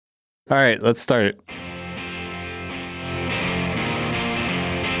All right, let's start it.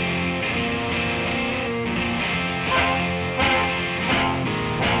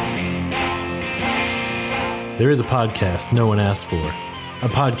 There is a podcast no one asked for. A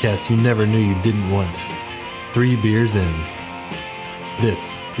podcast you never knew you didn't want. 3 beers in.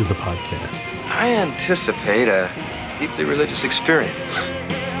 This is the podcast. I anticipate a deeply religious experience.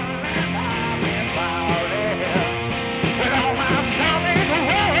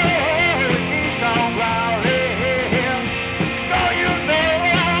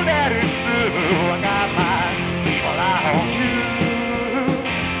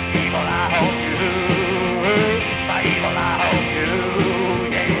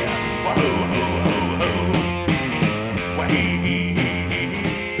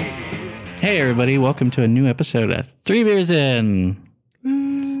 Hey everybody, welcome to a new episode of 3 Beers In.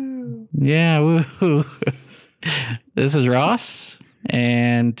 Yeah, woohoo. This is Ross,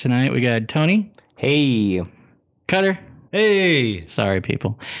 and tonight we got Tony. Hey. Cutter. Hey! Sorry,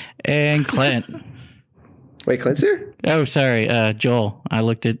 people. And Clint. Wait, Clint's here? Oh, sorry, Joel. I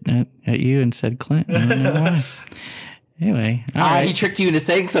looked at you and said Clint. I don't know why. Anyway, all right. He tricked you into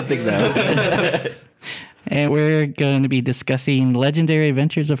saying something, though. And we're going to be discussing Legendary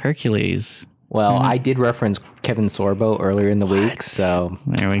Adventures of Hercules. Well, I did reference Kevin Sorbo earlier in the week, so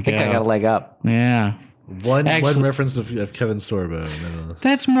There we I think go. I got a leg up. Yeah. One Actually- reference of Kevin Sorbo. No.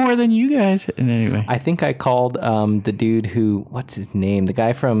 That's more than you guys. Anyway, I think I called the dude who, what's his name? The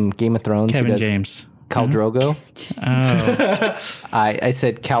guy from Game of Thrones. Kevin who does James. Khal Drogo. Oh, I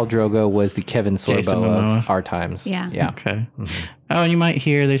said Khal Drogo was the Kevin Jason Sorbo Momoa. of our times. Yeah. okay. Oh, and you might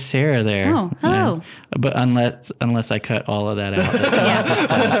hear there's Sarah there. Oh, hello. Yeah. But unless I cut all of that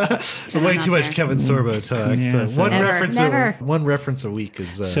out. Way too much Kevin Sorbo talk. Yeah, So one Never, reference never. one reference a week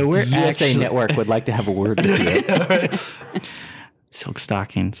is So we're USA actually Network would like to have a word with you. silk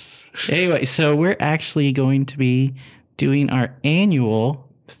stockings. Anyway, so we're actually going to be doing our annual,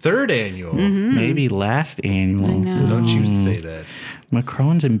 third annual. maybe last annual, I know. Don't you say that.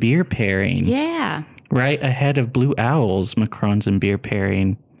 Macrons and beer pairing. Yeah. Right ahead of Blue Owls, Macrons and beer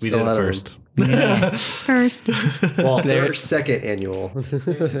pairing. We Still did it out of first. First. Well, There- their second annual.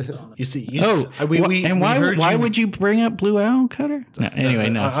 You see, Why would you bring up Blue Owl, Cutter? No, anyway,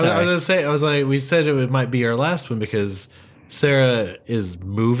 no, I was sorry. gonna say, we said it might be our last one because Sarah is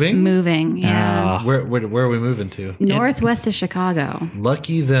moving. Moving. Yeah. Oh, Where are we moving to? Northwest of Chicago.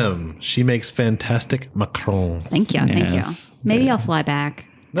 Lucky them. She makes fantastic macarons. Thank you. Thank you. Yes. Maybe I'll fly back.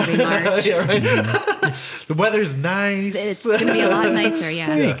 Maybe March. Yeah, right. The weather's nice. It's going to be a lot nicer. Yeah.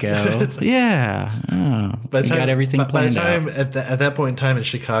 there you go. Yeah. Oh, By the you got everything by planned the time out. at that point in time in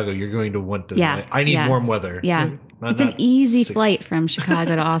Chicago, you're going to want to. Yeah, like, I need yeah. warm weather. Yeah. Not- It's an not easy sick- flight from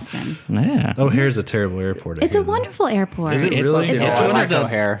Chicago to Austin. Yeah. O'Hare's a terrible airport. I It's a hear. wonderful airport. Is it really? It's Yeah, one I of like the-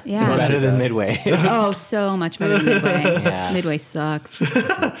 O'Hare. Yeah. It's better than Midway. Oh, so much better than Midway. Yeah. Midway sucks.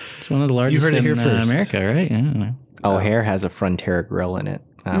 It's one of the largest heard it in here first. America, right? Yeah. O'Hare has a Frontera grill in it.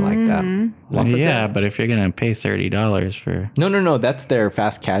 I like that. Well, yeah, but if you're going to pay $30 for... No. That's their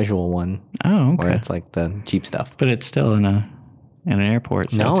fast casual one, Oh, where okay. it's like the cheap stuff. But it's still in an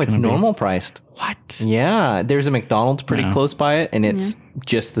airport. So No, it's gonna be- normal priced. What? Yeah, there's a McDonald's pretty No. close by it, and it's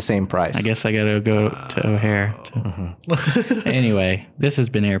just the same price. I guess I got to go to O'Hare. Anyway, this has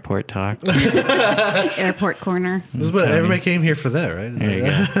been Airport Talk. Airport corner. This is what everybody came here for. That right? There you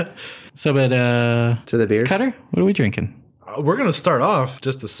go. So, but, To the beers? Cutter, what are we drinking? We're going to start off,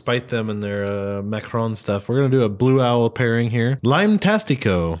 just to spite them and their Macron stuff. We're going to do a Blue Owl pairing here. Lime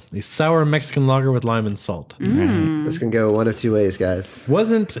Tastico, a sour Mexican lager with lime and salt. This can go one of two ways, guys.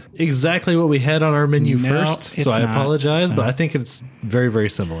 Wasn't exactly what we had on our menu No, first, it's so I not. apologize, It's but not. I think it's very, very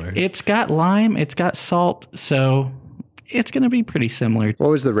similar. It's got lime, it's got salt, so it's going to be pretty similar. What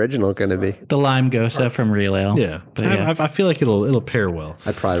was the original going to be? The Lime Gosa from Real Ale. Yeah, But yeah. I feel like it'll pair well.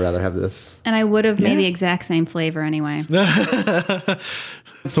 I'd probably rather have this. And I would have made the exact same flavor anyway.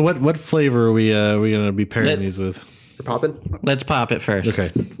 So what flavor are we going to be pairing Let- these with? You're popping? Let's pop it first.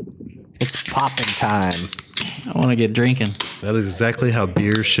 Okay, It's popping time. I want to get drinking. that is exactly how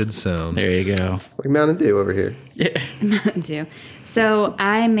beer should sound. There you go. Like Mountain Dew over here. Do. So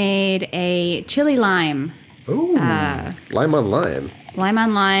I made a chili lime. Ooh. Lime on lime. Lime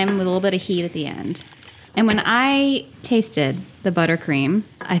on lime with a little bit of heat at the end. And when I tasted the buttercream,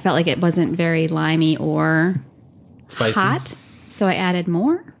 I felt like it wasn't very limey or Spicy. hot. So I added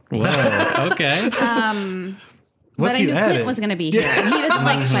more. Whoa. Okay. But I you knew add Clint it? was going to be here. And he doesn't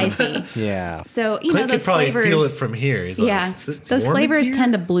like spicy. Yeah. So, you Clint know, could those probably flavors. feel it from here. He's like, Yeah. "Is it Those warm in flavors here?"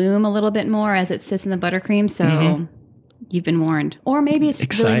 tend to bloom a little bit more as it sits in the buttercream. So you've been warned. Or maybe it's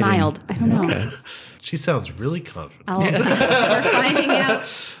Exciting. really mild. I don't know. She sounds really confident. We're finding out.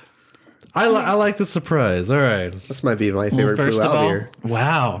 I like the surprise. All right. This might be my Well, favorite first Blue of Owl all, beer.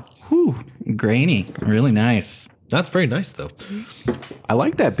 wow. Whew, grainy. Really nice. That's very nice, though. I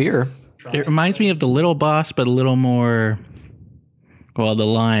like that beer. It reminds me of the Little Boss, but a little more. Well, the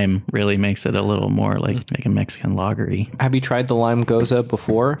lime really makes it a little more like a Mexican lagery. Have you tried the Lime Goza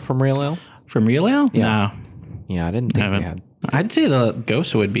before from Real Ale? From Real Ale? Yeah. No. Yeah, I didn't think we haven't. had. I'd say the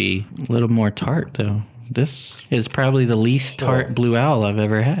Gosa would be a little more tart, though. This is probably the least tart Blue Owl I've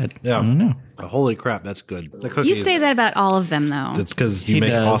ever had. Yeah. I don't know. Holy crap, that's good. The cookies. You say that about all of them, though. It's because you He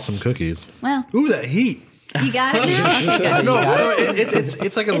make does. awesome cookies. Well, Ooh, that heat. you got it now? No,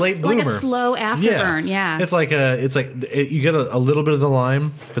 it's like a late Like bloomer. a slow afterburn, yeah. It's like you get a little bit of the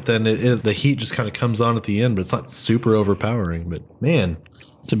lime, but then the heat just kind of comes on at the end, but it's not super overpowering. But man,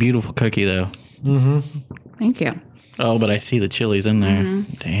 It's a beautiful cookie, though. Thank you. Oh, but I see the chilies in there.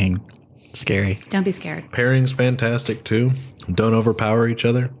 Dang. Scary. Don't be scared. pairing's fantastic too. Don't overpower each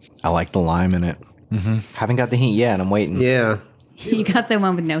other. I like the lime in it. Haven't got the heat yet. I'm waiting. Yeah. You got the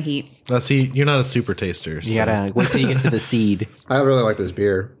one with no heat. See, you're not a super taster. You gotta wait till you get to the seed. I really like this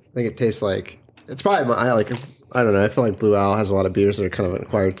beer. I think it tastes like it's probably I don't know. I feel like Blue Owl has a lot of beers that are kind of an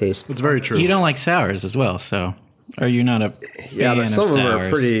acquired taste. It's very true. You don't like sours as well, so. Or you're not a Yeah, fan but some of them sours. are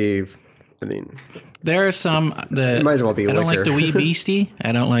pretty. I mean, There are some that It might as well be I don't liquor. like the Wee Beastie.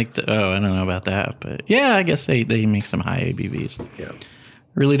 I don't like the. Oh, I don't know about that, but yeah, I guess they make some high ABVs. yeah.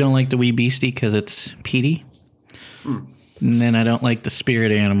 Really don't like the Wee Beastie because it's peaty. And then I don't like the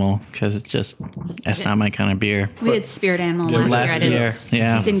Spirit Animal because that's not my kind of beer. We did Spirit Animal last year. I Last year,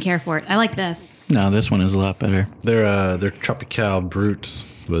 yeah. didn't care for it. I like this. No, this one is a lot better. Their Tropical Brut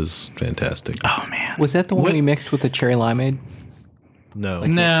was fantastic. Oh man, Was that the one What- we mixed with the cherry limeade? No,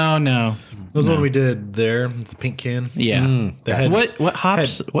 no. that was the one we did there. It's the pink can. Yeah. They had What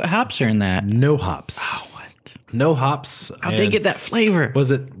hops? What hops are in that? no hops. What? No hops. How'd they get that flavor?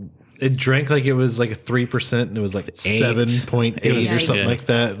 Was it? It drank like it was like a 3%, and it was like 7.8 It was or something good. like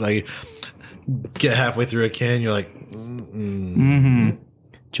that. Like, get halfway through a can, you're like,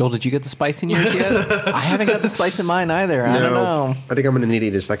 Joel, did you get the spice in yours yet? I haven't got the spice in mine either. I don't know. I think I'm going to need to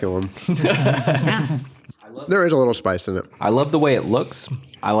eat a second one. Yeah. There is a little spice in it. I love the way it looks.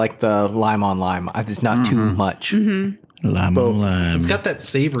 I like the lime on lime. It's not too much. Lime, lime. it's got that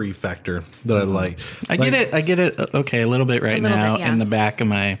savory factor that I like. I get it. Okay, a little bit right little now bit, yeah. in the back of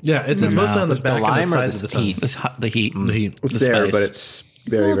my. Yeah, it's mostly on the The back and the lime or sides the of the tongue. heat? The heat. The heat. It's The there, spice. but it's a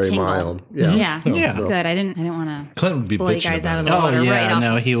very, little very tingle. mild. Yeah. Yeah. Yeah. Good. I didn't want to Clint would be blow you bitching guys about out of it. the Oh water yeah, right off,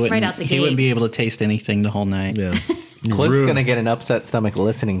 no, he wouldn't. right out the gate. He wouldn't be able to taste anything the whole night. Yeah. Clint's going to get an upset stomach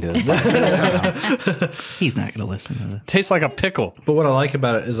listening to this. He's not going to listen to this. Tastes like a pickle. But what I like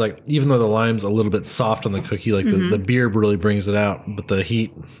about it is like even though the lime's a little bit soft on the cookie, like the beer really brings it out, but the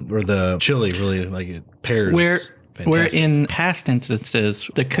heat or the chili really like it pairs. Where fantastic. in past instances,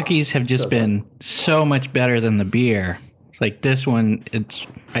 the cookies have just been so much better than the beer. It's like this one.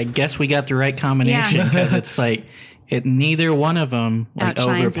 I guess we got the right combination because it's like neither one of them like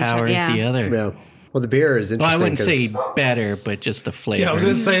Outshines each overpowers other, yeah. the other. Yeah. Well, the beer is Well, I interesting. wouldn't say 'cause- better, but just the flavor. yeah, I was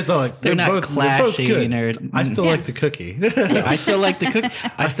gonna say it's all like They're not both clashing good. or- I still like the cookie. I still like the cookie.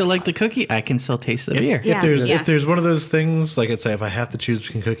 I still like the cookie. I can still taste the beer. Yeah. If there's one of those things, like I'd say, if I have to choose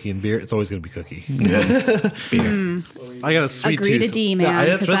between cookie and beer, it's always going to be cookie. I got a sweet Agree to tooth. D, man, Yeah,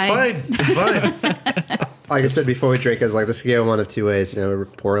 that's 'cause fine. It's fine. like I said before we drink, I was like, this could go one of two ways,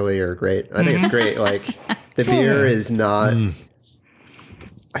 poorly or great. I think it's great. Like the beer is not.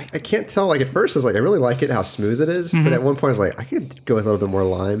 I can't tell. Like at first, I was like, I really like it how smooth it is, but at one point, I was like, I could go with a little bit more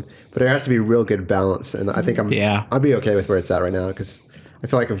lime, but there has to be real good balance, and I think I'll be okay with where it's at right now because I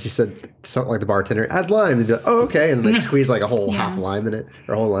feel like if you said something like the bartender add lime, they'd be like, oh okay, and then they squeeze like a whole half lime in it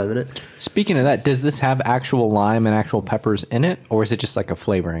or a whole lime in it. Speaking of that, does this have actual lime and actual peppers in it, or is it just like a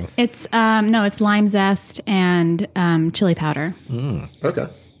flavoring? It's no, it's lime zest and chili powder. Okay.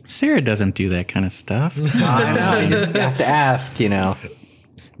 Sarah doesn't do that kind of stuff. I know. You just have to ask,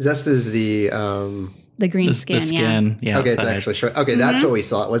 Zest is the The green The skin, skin. Yeah. okay, it's outside. actually short. Okay, that's what we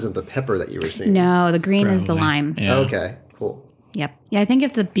saw. It wasn't the pepper that you were seeing. No, the green is the Probably. lime. Yeah. Okay, cool. Yep. Yeah, I think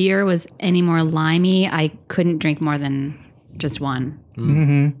if the beer was any more limey, I couldn't drink more than just one.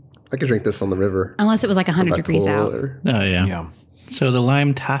 I could drink this on the river. Unless it was like 100 degrees out. Or, Oh yeah. Yeah. So the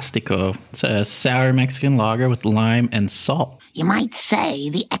Lime Tastico. It's a sour Mexican lager with lime and salt. You might say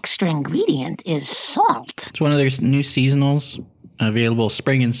the extra ingredient is salt. It's one of their new seasonals available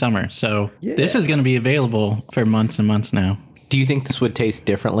spring and summer. So this is going to be available for months and months now. Do you think this would taste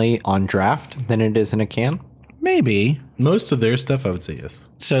differently on draft than it is in a can? Maybe. Most of their stuff, I would say yes.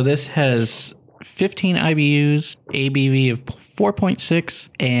 So this has 15 IBUs, ABV of 4.6,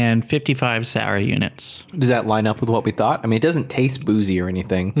 and 55 sour units. Does that line up with what we thought? I mean, it doesn't taste boozy or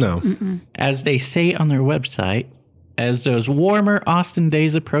anything. No. As they say on their website, as those warmer Austin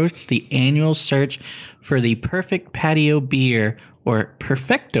days approach, the annual search for the perfect patio beer or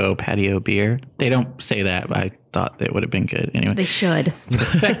perfecto patio beer. They don't say that, but I thought it would have been good. Anyway, They should.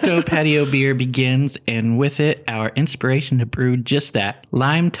 perfecto patio beer begins, and with it, our inspiration to brew just that.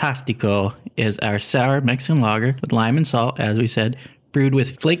 Lime Tastico is our sour Mexican lager with lime and salt, as we said, brewed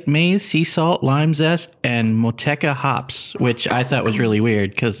with flaked maize, sea salt, lime zest, and Moteca hops, which I thought was really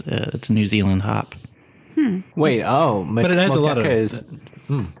weird because it's a New Zealand hop. Wait, But it adds a lot of. is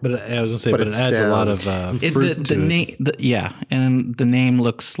But I was gonna say, But but it it adds a lot of sounds- fruit to it. Name, yeah, and the name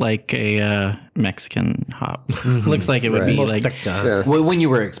looks like a Mexican hop. Looks like it would be like Yeah. Well, when you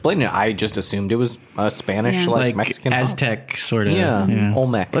were explaining it, I just assumed it was a Spanish, Yeah. like like Mexican hop. Aztec sort of. Yeah,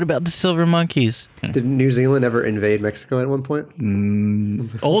 Olmec. What about the silver monkeys? Did New Zealand ever invade Mexico at one point?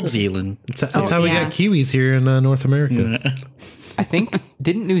 Old Zealand. That's how we yeah. got kiwis here in North America. I think,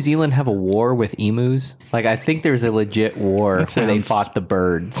 didn't New Zealand have a war with emus? Like, I think there's a legit war where they sounds- fought the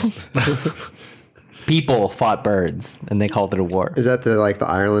birds. People fought birds, and they called it a war. Is that the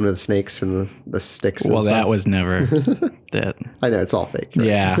Ireland with the snakes and the sticks? And Well, that stuff? was never that. I know it's all fake. Right?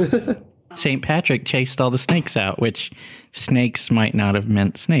 Yeah. St. Patrick chased all the snakes out, which snakes might not have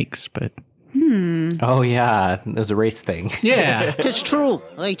meant snakes, but Oh, yeah, it was a race thing. yeah. Tis true,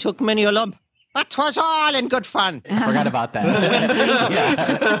 I took many a lump, but 'twas all in good fun. I forgot about that.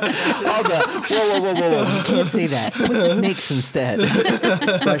 Yeah. All the, whoa. You can't say that. Put snakes instead.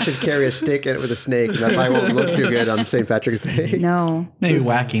 So I should carry a stick in it with a snake, and that probably won't look too good on St. Patrick's Day. No. Maybe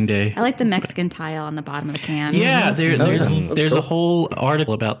whacking day. I like the Mexican tile on the bottom of the can. Yeah, there's cool. a whole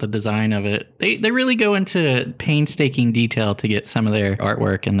article about the design of it. They really go into painstaking detail to get some of their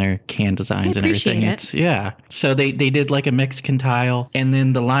artwork and their can designs and everything. appreciate it. Yeah. So they did like a Mexican tile, and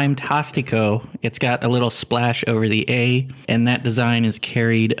then the lime Tastico, it's got a little splash over the A, and that design is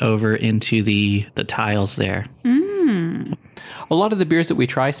carried over into the tiles there. A lot of the beers that we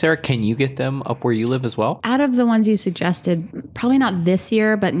try, Sarah, can you get them up where you live as well? Out of the ones you suggested, probably not this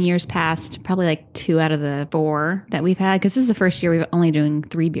year, but in years past, probably like 2 out of the 4 that we've had. Because this is the first year we've only doing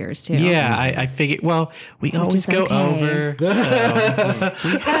 3 beers too. Yeah, I figured. Well, we always is go okay. over.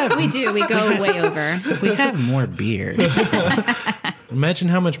 So We do. We go way over. we have more beer. Imagine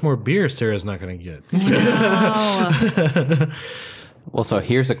how much more beer Sarah's not going to get. Well, so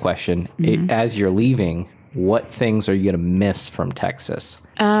here's a question. As you're leaving, what things are you going to miss from Texas?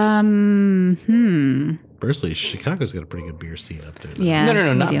 Firstly, Chicago's got a pretty good beer scene up there. though. Yeah. No,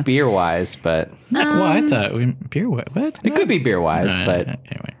 we not do. beer-wise, but Well, I thought beer. What? it could be beer-wise, but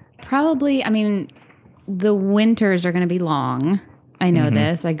Anyway. Probably, I mean, the winters are going to be long. I know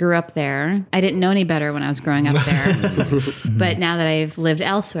this. I grew up there. I didn't know any better when I was growing up there. But now that I've lived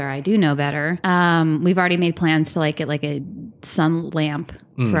elsewhere, I do know better. We've already made plans to get like a sun lamp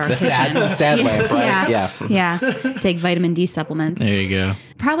for our the kitchen. sad lamp, right? Yeah. Take vitamin D supplements. There you go.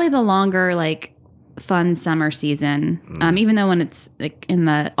 Probably the longer, fun summer season. Even though when it's in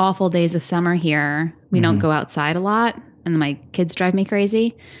the awful days of summer here, we don't go outside a lot, and my kids drive me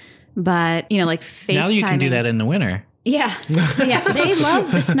crazy. But FaceTime. Now you can do that in the winter. Yeah, yeah. They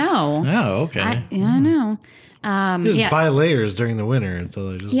love the snow. Oh, okay. I know. Just buy layers during the winter until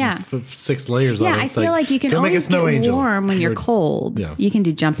there's Yeah. 6 layers on Yeah, it. I It's feel like you can go make a always snow get angel. warm when you're Or- cold. Yeah. You can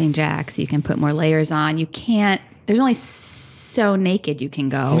do jumping jacks. You can put more layers on. You can't. There's only so naked you can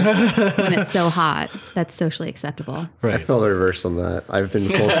go when it's so hot. That's socially acceptable. I Right. feel the reverse on that. I've been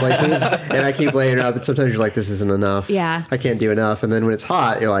in cold places, and I keep layering up, and sometimes you're like, this isn't enough. Yeah. I can't do enough. And then when it's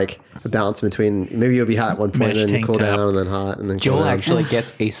hot, you're like, a balance between, maybe you'll be hot at one point, Mesh and then tank cool top. down, and then hot, and then cool Joel down. actually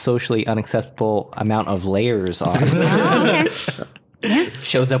gets a socially unacceptable amount of layers on. Oh, okay.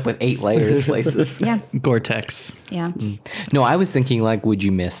 Shows up with 8 layers places. Yeah. Gore-Tex. Yeah. No, I was thinking would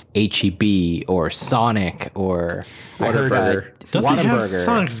you miss HEB or Sonic or Whataburger. Don't they have Whataburger?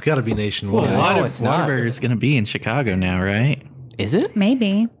 Sonic's got to be nationwide. No, it's not. Whataburger's going to be in Chicago now, right? Is it?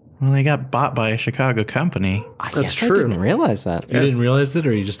 Maybe. Well, they got bought by a Chicago company. I That's guess I true. didn't realize that. You didn't realize it,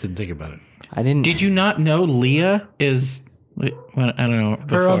 or you just didn't think about it? I didn't. Did you not know Leah is? Well, I don't know. Her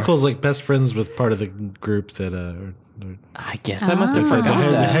before. uncle's best friends with part of the group that, or I guess I must have the forgotten head,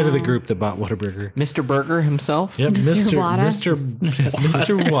 the that. head of the group that bought Whataburger. Mr. Burger himself? Yep, Mr. Wada?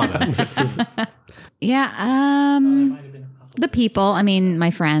 Mr. Wada. Yeah. The people. I mean,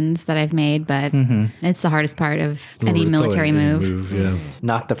 my friends that I've made, but it's the hardest part of any It's military always a move. Yeah.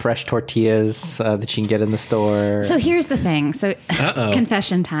 Not the fresh tortillas that you can get in the store. So here's the thing. So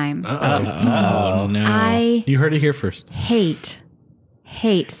confession time. Oh no! I You heard it here first. hate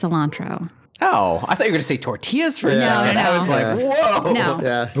cilantro. Oh, I thought you were going to say tortillas for a No, second. no, I was no. like, whoa. No.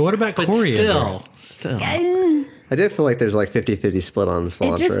 Yeah. But what about But coriander? still. I did feel like there's like 50-50 split on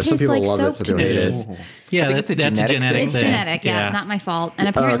cilantro. just Some tastes people like love it, soap some to people me. hate it. Yeah, think it's a that's a genetic genetic thing. It's thing. genetic, yeah, not my fault. And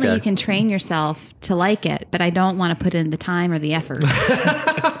apparently okay. you can train yourself to like it, but I don't want to put in the time or the effort.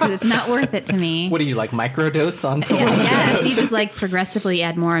 'Cause it's not worth it to me. What do you like, microdose on Yeah, cilantro? yes, you just like progressively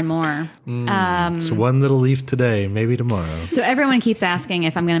add more and more. It's one little leaf today, maybe tomorrow. So everyone keeps asking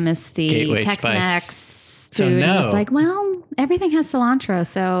if I'm going to miss the Gateway Tex-Mex So food. no. I'm just like, well, everything has cilantro.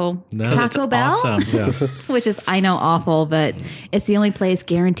 So Taco Bell, Awesome. which is, I know, awful, but it's the only place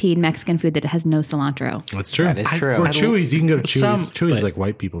guaranteed Mexican food that has no cilantro. That's true. That is true. Or Chewy's. You can go to Chewy's. Some, Chewy's is but- like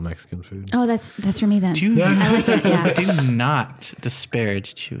white people Mexican food. Oh, that's for me then. Do I like it, yeah. do not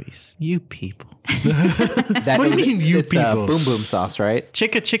disparage Chewy's. You people. That What do you is- mean, you it's people? Boom Boom sauce, right?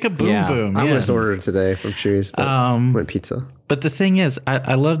 Chicka boom Yeah. boom. I yes. was ordered today from Chewy's, but went pizza. But the thing is,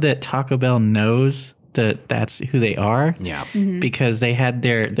 I love that Taco Bell knows that that's who they are. Yeah. Because they had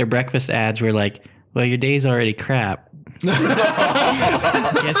their breakfast ads were like, well, your day's already crap.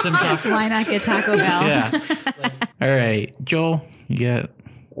 Get some Taco. Why not get Taco Bell? Yeah. All right, Joel, you got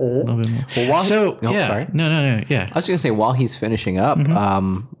a little bit more. Well, while So, no, yeah. sorry. No, yeah. I was going to say, while he's finishing up,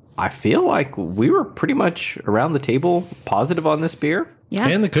 I feel like we were pretty much around the table positive on this beer. Yeah.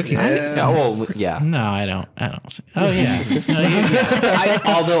 And the cookies. Yeah, well, yeah. No, I don't. Oh, yeah. No,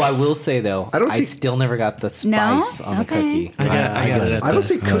 Although I will say, though, I don't see- still never got the No? spice on the Okay. cookie. I got it. I don't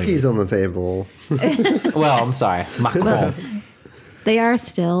see cookies on the table. Well, I'm sorry. Macron. They are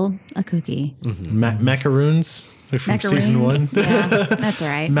still a cookie. Macaroons. They're from season one. Yeah, that's all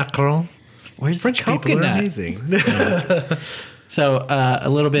right. Macaron. Where's French the people are coconut? amazing. So, a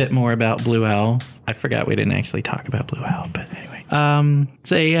little bit more about Blue Owl. I forgot we didn't actually talk about Blue Owl, but anyway.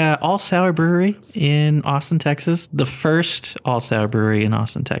 It's a all sour brewery in Austin, Texas. The first all sour brewery in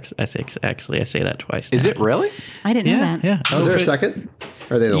Austin, Texas. I think actually I say that twice. Is now. it really? I didn't know Yeah, that. yeah. Is there a but second?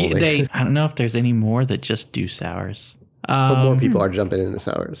 Or are they the only? I don't know if there's any more that just do sours. But more people are jumping into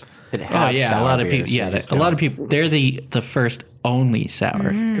sours. Oh yeah, a lot of people. Yeah, a lot of people. They're the first only sour.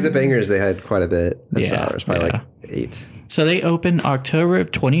 Because at Bangers, they had quite a bit of Yeah, sours, probably yeah. like 8. So they opened October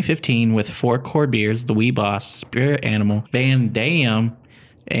of 2015 with 4 core beers: the Wee Boss, Spirit Animal, Van Dam,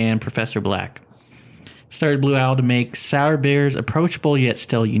 and Professor Black. Started Blue Owl to make sour beers approachable yet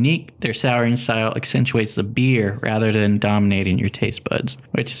still unique. Their souring style accentuates the beer rather than dominating your taste buds,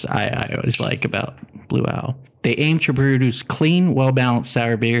 which I always like about Blue Owl. They aim to produce clean, well-balanced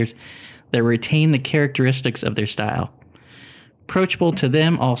sour beers that retain the characteristics of their style. Approachable to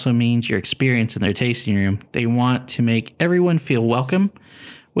them also means your experience in their tasting room. They want to make everyone feel welcome,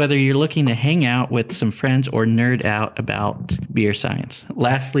 whether you're looking to hang out with some friends or nerd out about beer science.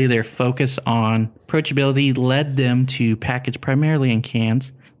 Lastly, their focus on approachability led them to package primarily in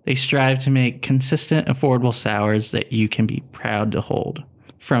cans. They strive to make consistent, affordable sours that you can be proud to hold.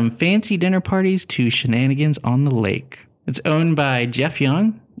 From fancy dinner parties to shenanigans on the lake. It's owned by Jeff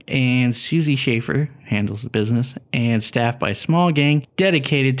Young, and Susie Schaefer handles the business, and staffed by a small gang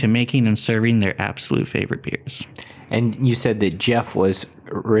dedicated to making and serving their absolute favorite beers. And you said that Jeff was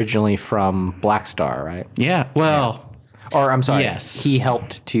originally from Black Star, right? Yeah, well, Or I'm sorry, Yes. he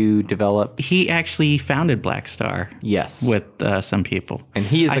helped to develop. he actually founded Black Star Yes, with some people. and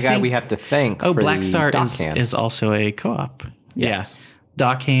he is the I guy think- we have to thank. Oh, for Black the Star Dockhand. is also a co-op. Yes. Yeah,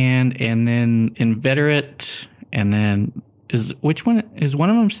 Dockhand, and then Inveterate, and then which one is one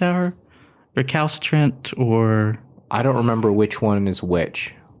of them sour, recalcitrant, or I don't remember which one is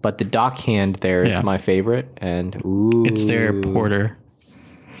which, but the Dockhand there is Yeah. my favorite, and ooh, it's their porter.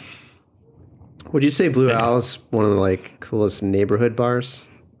 Would you say Blue Owl is one of the like coolest neighborhood bars?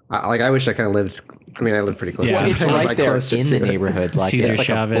 I wish I kind of lived. I mean, I live pretty close Yeah. to it. It's but, right like, there closer in to the it. neighborhood. Like Cesar it's like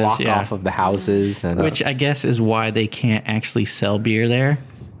Chavez, a block yeah. off of the houses, and Which I guess is why they can't actually sell beer there.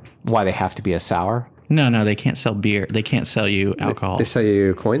 why they have to be a sour. No, they can't sell beer. They can't sell you alcohol. They sell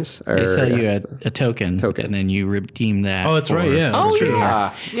you coins? Or, They sell you yeah. a token, and then you redeem that. Oh, that's right. for- Yeah, that's true.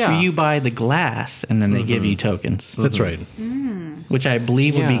 Yeah. You buy the glass, and then they give you tokens, That's right. which I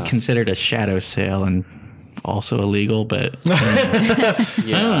believe would Yeah. be considered a shadow sale and also illegal. But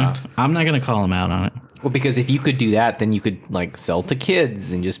yeah. I'm not going to call them out on it. Well, because if you could do that, then you could like sell to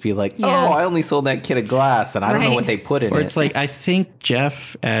kids and just be like, Yeah. "Oh, I only sold that kid a glass, and I don't know Right. what they put in Or it." it's like I think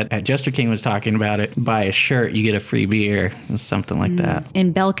Jeff at Jester King was talking about it. Buy a shirt, you get a free beer, or something like that.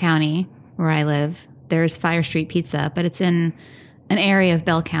 In Bell County, where I live, there's Fire Street Pizza, but it's in an area of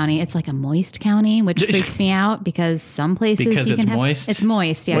Bell County. It's like a moist county, which freaks me out because some places Because you it's can have moist? It's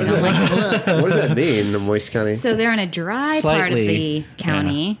moist, yeah. I don't like it. What does that mean, the moist county? So they're in a dry part of Slightly, the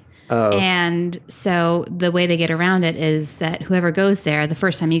county. And so the way they get around it is that whoever goes there, the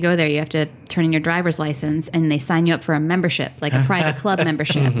first time you go there, you have to turn in your driver's license and they sign you up for a membership, like a private club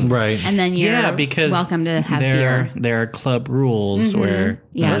membership. Right. And then you're because welcome to have beer. There are club rules where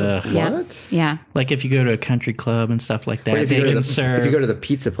What? Yeah. like if you go to a country club and stuff like that, Wait, if they you can go serve. to the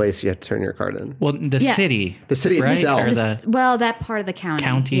pizza place, you have to turn your card in. well, the Yeah. city, The city right? itself. Or the Well, that part of the county.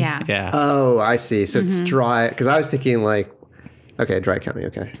 county. Yeah. Oh, I see. So it's dry. Because I was thinking like, okay, dry county.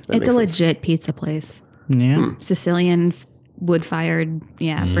 Okay, that It's makes a sense. legit pizza place. yeah. Sicilian, wood-fired,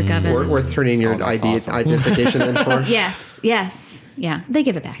 brick oven. Worth turning your identification in for. Yes. Yeah. They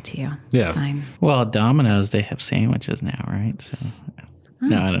give it back to you. Yeah. It's fine. Well, Domino's they have sandwiches now, right? So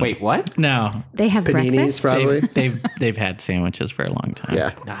no, I don't Wait, what? No, They have Paninis, breakfast? probably. they've had sandwiches for a long time.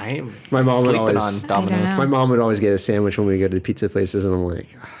 Yeah. I'm My mom would sleeping always- on Domino's. know. My mom would always get a sandwich when we go to the pizza places, and I'm like,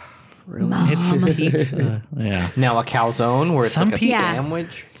 It's pizza. Yeah. Now a calzone where it's Some like a pizza-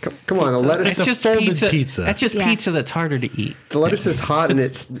 sandwich. come on, the lettuce. It's just folded pizza. pizza. That's just Yeah. pizza that's harder to eat. The lettuce is hot and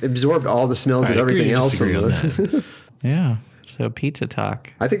it's absorbed all the smells of I agree everything to else. disagree on that. Yeah. So pizza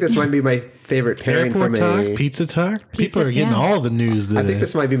talk. I think this might be my favorite pairing Airport from talk, a. pizza talk. People are getting yeah. all the news. I think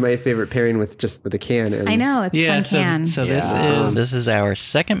this might be my favorite pairing with a can. And I know. It's Yeah. fun can. So this is our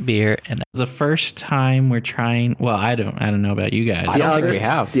second beer and the first time we're trying. Well, I don't know about you guys. I don't think we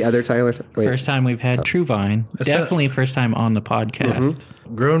have. the other Tyler. Wait, First time we've had True Vine. Definitely first time on the podcast.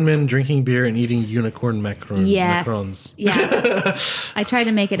 grown men drinking beer and eating unicorn macarons. Yes. Macarons. Yeah. I tried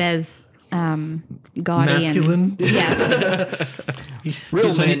to make it as gaudy Masculine. and yes,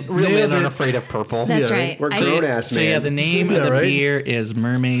 Real men nailed aren't it. afraid of purple. that's Yeah, right. we're I- grown ass So man. yeah, the name of Yeah, the right? beer is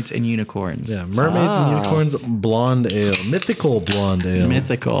Mermaids and Unicorns. Yeah, mermaids and unicorns blonde ale, mythical blonde ale.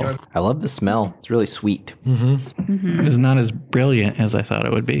 Mythical. I love the smell. It's really sweet. It's not as brilliant as I thought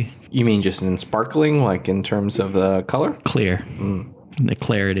it would be. You mean just in sparkling, like in terms of the color? Clear. The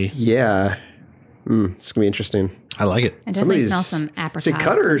clarity. Yeah. It's gonna be interesting. I like it. I Some of definitely these- smell some apricots. See,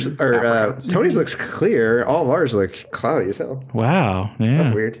 Cutters or Tony's looks clear. All of ours look cloudy as hell. Wow. Yeah.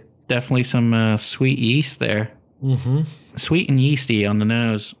 That's weird. Definitely some sweet yeast there. Mm-hmm. Sweet and yeasty on the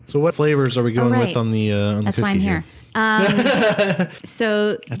nose. So, what flavors are we going right. with on the That's cookie why I'm here.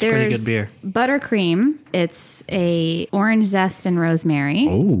 So That's pretty there's good beer. buttercream. It's a orange zest and rosemary,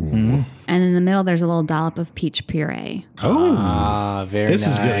 Oh, and in the middle there's a little dollop of peach puree. Ah, very this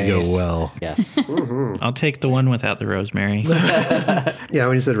nice. is going to go well. Yes. I'll take the one without the rosemary. Yeah,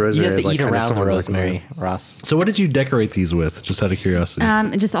 when you said You rosemary, have I was to like, eat kinda around the someone's like, rosemary, Ross. So, what did you decorate these with? Just out of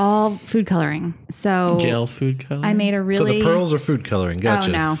curiosity. Just all food coloring. So Gel food color. I made a so really. the pearls are food coloring. Gotcha.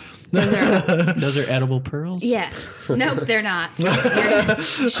 Oh no. Those are, Those are edible pearls. yeah. Nope, they're not.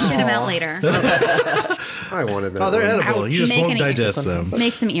 Shoot them out later. I wanted that. Oh, they're one. edible. You just Make won't an- digest them.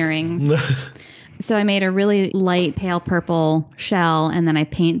 Make some earrings. So I made a really light pale purple shell, and then I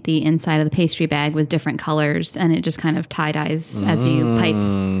paint the inside of the pastry bag with different colors, and it just kind of tie dyes as you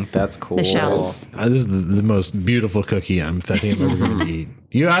pipe That's cool. the shells. This is the most beautiful cookie I think I'm ever going to eat.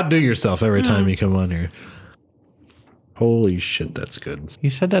 You outdo yourself every time you come on here. Holy shit, that's good.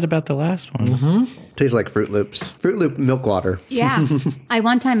 You said that about the last one. Tastes like Fruit Loops. Fruit Loop milk water. Yeah. I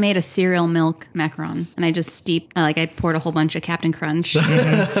one time made a cereal milk macaron, and I just I poured a whole bunch of Captain Crunch, and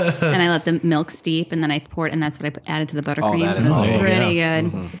I let the milk steep, and then I poured, and that's what I added to the buttercream. that is It was awesome. pretty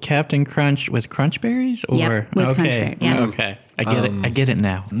good. Captain Crunch with crunch berries? Or Yep, with crunch berry, yes. Okay. I get it. I get it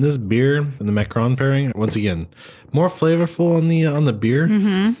now. This beer and the macaron pairing, once again, more flavorful on the beer,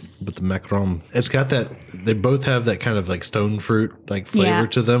 but the macaron, it's got that. They both have that kind of like stone fruit like flavor Yeah.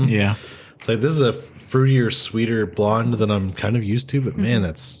 to them. Yeah. It's like this is a fruitier, sweeter blonde than I'm kind of used to. But man,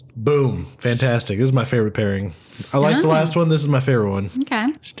 that's boom, fantastic. This is my favorite pairing. I like the last one. This is my favorite one. Okay.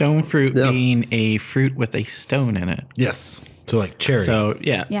 Stone fruit Yeah. being a fruit with a stone in it. Yes, so like cherry. So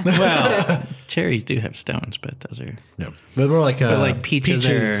yeah. Yeah. Well, cherries do have stones, but those are yeah, but more like like peaches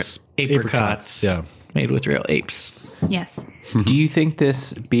are apricots. Yeah. made with real apes. Yes. Do you think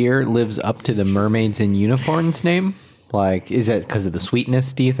this beer lives up to the Mermaids and Unicorns name? Like, is that because of the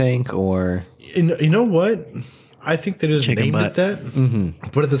sweetness, do you think? Or You know what? I think they just Chicken named butt. it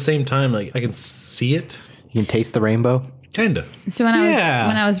that. But at the same time, like I can see it, you can taste the rainbow? kinda. So when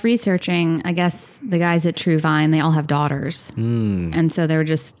I was researching, I guess the guys at True Vine, they all have daughters, and so they were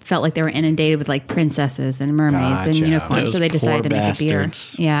just felt like they were inundated with like princesses and mermaids and Gotcha. unicorns. Those So they decided to poor make a beer.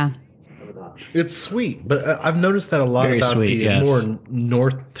 bastards. Yeah. It's sweet, but I've noticed that a lot Very about sweet, the yes. more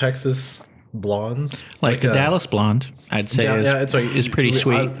North Texas blondes. Like the Dallas blonde, I'd say is pretty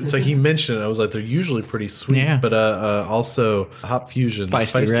sweet. So he mentioned it. I was like, they're usually pretty sweet. Yeah. But also Hop Fusion,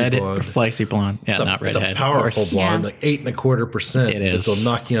 Feisty red, blonde. Feisty blonde. Yeah, not redhead. It's a powerful blonde, Yeah. like 8.25%. It is. It'll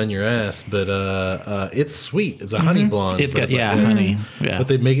knock you on your ass, but it's sweet. It's a honey blonde. It's but got honey. Yeah. But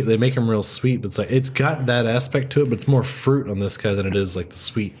they make them real sweet. But it's got that aspect to it, but it's more fruit on this guy than it is like the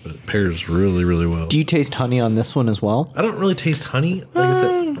sweet. But it pairs really, really well. Do you taste honey on this one as well? I don't really taste honey. Like I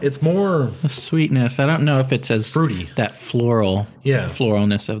said, it's more the sweetness. I don't know if it's as fruity. That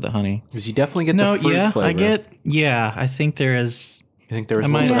floralness of the honey. Because you definitely get the fruit flavor. I think there is. You think there is? I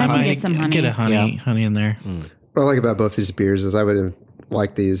might get some honey. Get a honey in there. What I like about both these beers is I would have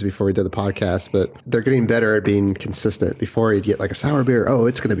liked these before we did the podcast, but they're getting better at being consistent. Before you'd get like a sour beer,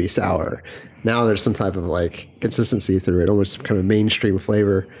 it's going to be sour. Now there's some type of like consistency through it, almost kind of mainstream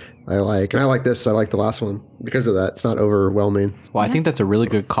flavor. I like this. I like the last one because of that. It's not overwhelming. Well, I think that's a really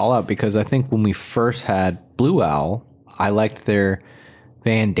good call out because I think when we first had Blue Owl, I liked their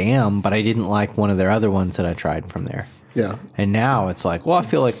Van Dam, but I didn't like one of their other ones that I tried from there. Yeah. And now it's like, well, I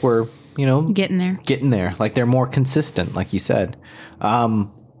feel like we're, getting there. Like they're more consistent, like you said.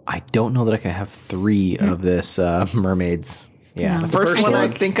 I don't know that I could have 3 of this Mermaids. Yeah. No. The first one, I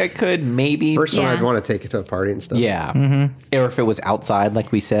one- think I could maybe. First one Yeah. I'd want to take it to a party and stuff. Yeah. Or if it was outside,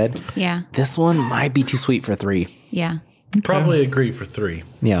 like we said. Yeah. This one might be too sweet for 3. Yeah. probably agree for 3.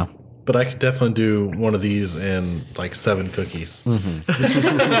 Yeah. But I could definitely do one of these and like 7 cookies.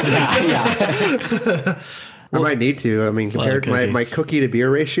 I might need to. I mean, compared to my cookie to beer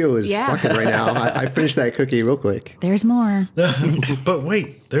ratio is Yeah. sucking right now. I finished that cookie real quick. There's more. But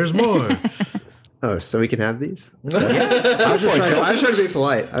wait, there's more. Oh, so we can have these? I was trying to be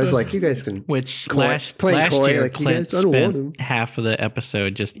polite. I was like, you guys can. Which Coy- last playing coy, year, like, you Clint guys, I don't want them. spent half of the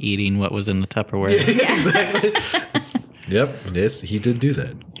episode just eating what was in the Tupperware. Yep, yes, he did do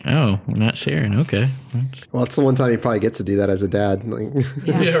that. Oh, we're not sharing. Okay. Well, it's the one time he probably gets to do that as a dad. Like,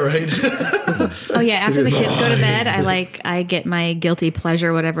 Yeah, right. Oh yeah, after the kids go to bed, I get my guilty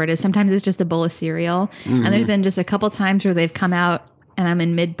pleasure, whatever it is. Sometimes it's just a bowl of cereal, and there's been just a couple times where they've come out and I'm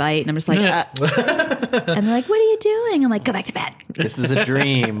in mid bite, and I'm just like, and they're like, "What are you doing?" I'm like, "Go back to bed." This is a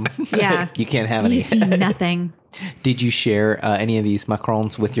dream. Yeah, You can't have any. you see nothing. Did you share any of these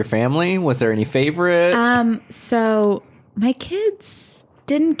macarons with your family? Was there any favorite? So my kids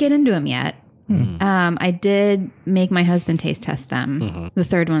didn't get into them yet. I did make my husband taste test them. The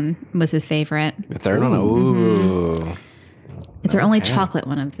third one was his favorite. The third one? Ooh. It's our only chocolate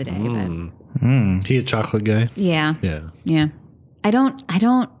one of the day. But He a chocolate guy? yeah. Yeah. I don't,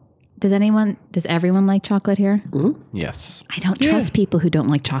 does everyone like chocolate here? Yes. I don't trust people who don't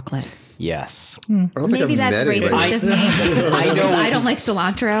like chocolate. Yes. I don't think Maybe I've that's met anybody. racist of me. I know. I don't like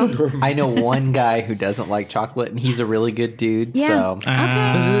cilantro. I know one guy who doesn't like chocolate, and he's a really good dude. Yeah. So Okay.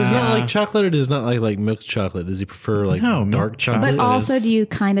 Does not like chocolate, or does not like milk chocolate? Does he prefer like No, milk dark chocolate? But also, do you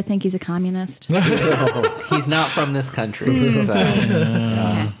kind of think he's a communist? he's not from this country.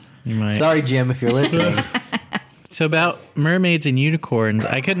 So. You might. Sorry, Jim, if you're listening. So about mermaids and unicorns,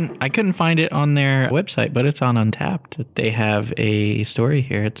 I couldn't find it on their website, but it's on Untappd. They have a story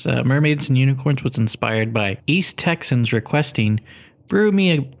here. It's Mermaids and Unicorns was inspired by East Texans requesting, "Brew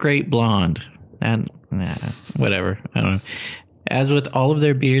me a great blonde." And whatever, I don't know. As with all of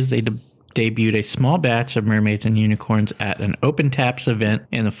their beers, they debuted a small batch of Mermaids and Unicorns at an Open Taps event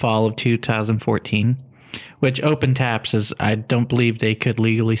in the fall of 2014. Which Open Taps is, I don't believe they could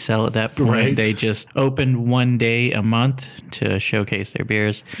legally sell at that point. Right. They just opened one day a month to showcase their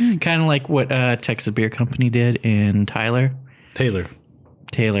beers. Kind of like what Texas Beer Company did in Tyler. Taylor.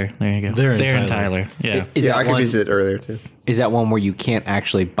 There you go. They're in in Tyler. Tyler. Yeah. Is Yeah, that I could one- use it earlier too. Is that one where you can't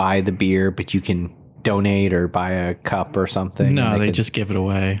actually buy the beer, but you can donate or buy a cup or something? No, and they could- just give it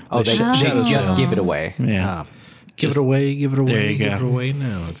away. Oh, they shadow just sale. give it away. Yeah. Give it away. Give it away. There you go. Give it away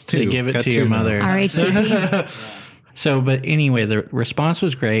now. It's 2. They give it Got to your 2 now. mother. RHCP. So, but anyway, the response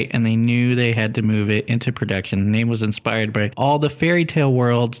was great, and they knew they had to move it into production. The name was inspired by all the fairy tale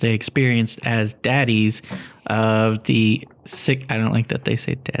worlds they experienced as daddies of the six. I don't like that they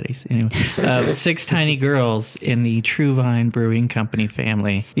say daddies. Anyway, of 6 tiny girls in the True Vine Brewing Company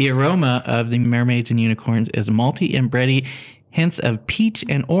family. The aroma of the Mermaids and Unicorns is malty and bready, hints of peach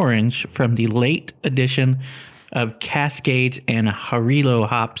and orange from the late addition of Cascades and Harilo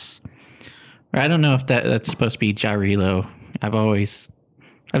hops. I don't know if that's supposed to be Jarilo.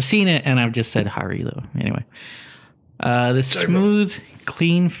 I've seen it and I've just said Harilo. Anyway, the smooth,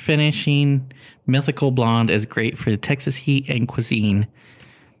 clean finishing mythical blonde is great for the Texas heat and cuisine.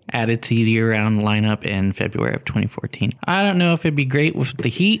 Added to the year-round lineup in February of 2014. I don't know if it'd be great with the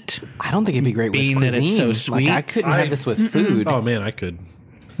heat. I don't think it'd be great Being with that cuisine. it's so sweet. Like, I couldn't have this with food. Oh man, I could.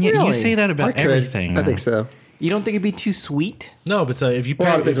 Yeah, you Really? say that I about could. everything. I think so. You don't think it'd be too sweet? No, but if you Well,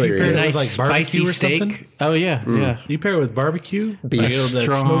 pair, it depends if you what you're pair it eating. with Nice like barbecue spicy or steak. something, Oh yeah, yeah, you pair it with barbecue, Beef. like, that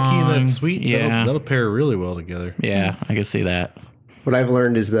Strong. smoky and that sweet. Yeah. That'll pair really well together. yeah. I can see that. What I've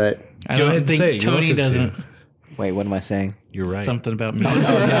learned is that I Go don't ahead and think say it. You're Tony welcome to. doesn't. Wait, what am I saying? You're right. Something about me.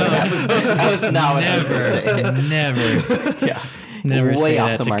 That was not what I was saying. Never. Yeah. Never Way say off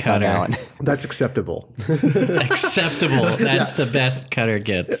that the to mark on Cutter. that one. that's acceptable. Acceptable. That's the best Cutter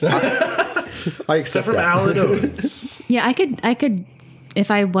gets. I accept Except from that. Alan Oates. Yeah, I could, if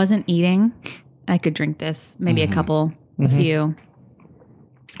I wasn't eating, I could drink this. Maybe a couple, a few.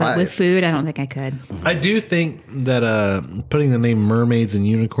 But with food, I don't think I could. I do think that putting the name mermaids and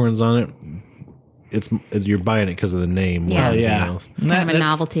unicorns on it, you're buying it because of the name. more Yeah. than Oh anything yeah. else. Kind of a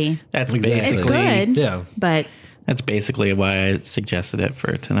novelty. That's Exactly. It's basically good, Yeah. but That's basically why I suggested it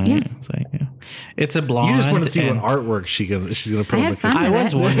for tonight. Yeah. It's like, yeah. It's a blonde. You just want to see what and artwork she's gonna put I on had the fun cookie. I with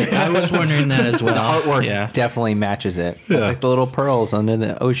was it. wondering. I was wondering that as well. The artwork Yeah. definitely matches it. Yeah. It's like the little pearls under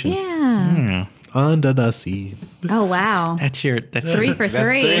the ocean. Yeah. Yeah. Under the sea. Oh wow. That's your. That's 3 for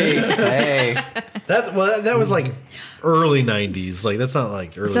 3. Hey. That was like early '90s. Like that's not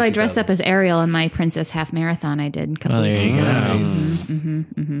like early. So I dressed up 2000s. as Ariel in my Princess Half Marathon I did a couple Oh, there weeks you ago. go.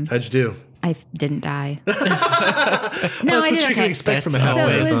 Nice. How'd you do? I didn't die. Well, No, that's I what did you can okay. expect from a That's So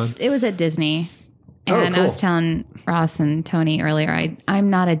Halloween. it was at Disney. Oh, And I cool. was telling Ross and Tony earlier, I'm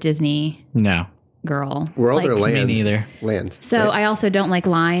not a Disney no. girl. World or Like, land? Me neither. Land. So I also don't like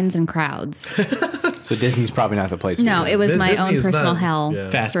lines and crowds. So Disney's probably not the place for No, you. it was my Disney own is personal not- hell yeah.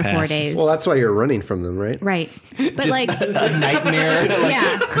 Fast for 4 pass. days. Well, that's why you're running from them, right? right. But like, a nightmare. Like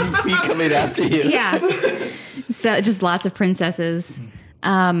yeah, Goofy coming after you. yeah. So just lots of princesses.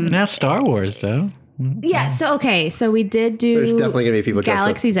 Now Star Wars though. Yeah. So okay. So we did do. There's definitely gonna be people dressed up.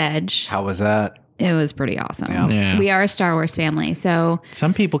 Galaxy's Edge. How was that? It was pretty awesome. Yeah. We are a Star Wars family. So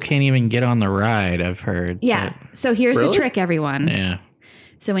Some people can't even get on the ride. I've heard. yeah. So here's Really? the trick, everyone. But, yeah.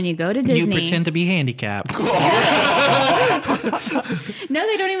 So when you go to Disney, You pretend to be handicapped. no,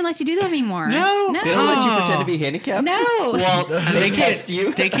 they don't even let you do that anymore. No. no, They don't let you pretend to be handicapped? no. Well, they test can't.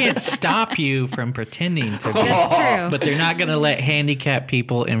 you. They can't stop you from pretending to. Be, That's true. but they're not going to let handicapped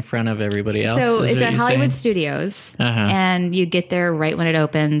people in front of everybody else. So is it's what at you're Hollywood saying? Studios, Uh-huh. and you get there right when it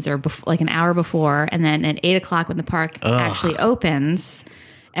opens, or like an hour before, and then at 8:00 when the park actually opens,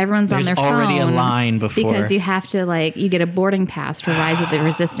 everyone's on There's their phone. already a line before. because you have to you get a boarding pass for Rise of the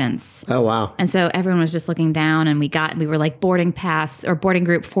Resistance, Oh wow. and so everyone was just looking down, and we were like boarding pass or boarding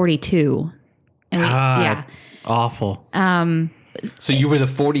group 42, and God, yeah. awful. So you were the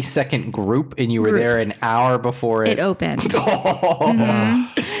 42nd group and you were there an hour before It opened.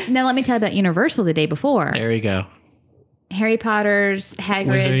 Mhm. Now let me tell you about Universal the day before. There you go. Harry Potter's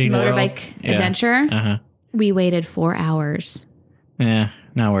Hagrid's Wizarding World. motorbike Yeah. adventure. Uh-huh. We waited 4 hours Yeah,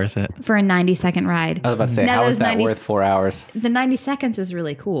 not worth it. for a 90-second ride. I was about to say, Now how those is that 90 worth 4 hours? The 90 seconds was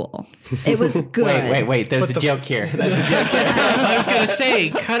really cool. It was good. Wait. There's a joke here. There's a joke I was going to say,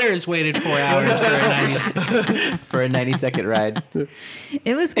 Cutter's waited 4 hours for a 90. for a 90-second ride.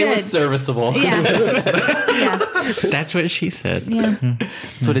 It was good. It was serviceable. Yeah. yeah. That's what she said. Yeah.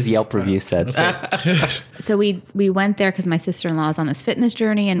 That's what his Yelp review said. So we went there because my sister-in-law is on this fitness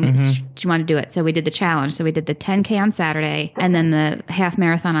journey and she wanted to do it. So we did the challenge. So we did the 10K on Saturday and then the half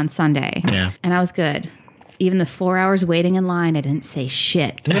marathon on Sunday. Yeah. And I was good. Even the 4 hours waiting in line, I didn't say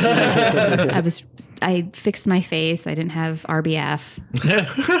shit. I fixed my face. I didn't have RBF.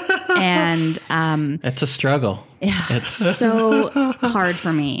 And It's a struggle. It's so hard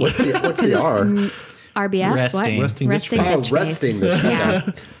for me. What's the R? RBF? Resting. What? Resting bitch Oh, bitch face. resting bitch. Yeah.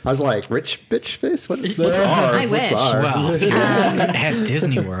 Okay. I was like, rich bitch face? What's the R? I What's wish. the R? well, at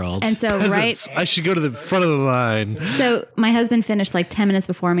Disney World. And so right, I should go to the front of the line. so my husband finished like 10 minutes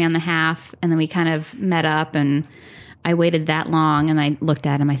before me on the half, and then we kind of met up, and I waited that long, and I looked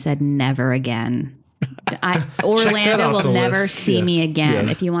at him. I said, "Never again." Orlando off will the never list. see Yeah. me again.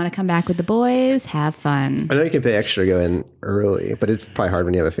 Yeah. If you want to come back with the boys, have fun. I know you can pay extra to go in early, but it's probably hard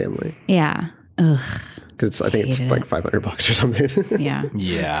when you have a family. Yeah. Ugh. Because I think it's Hated like it. $500 or something. Yeah.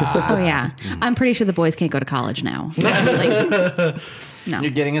 Yeah. Oh yeah. I'm pretty sure the boys can't go to college now. Like, no. You're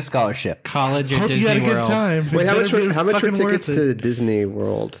getting a scholarship. College or Hope Disney you had a good World. time. Wait, It how better much be were fucking tickets worth it. to Disney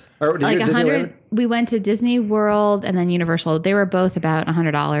World? Or did Like you Disneyland? 100. We went to Disney World and then Universal. They were both about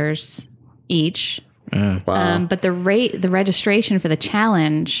 $100 each. Wow. But the registration for the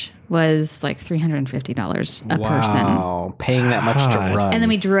challenge was like $350 a person. Wow. Paying that much to God. run. And then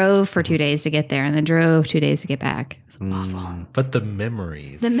we drove for 2 days to get there, and then drove 2 days to get back. It was awful. But the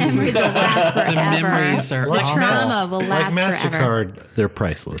memories. The memories will last forever. The memories are the awful. trauma will like last forever. MasterCard, they're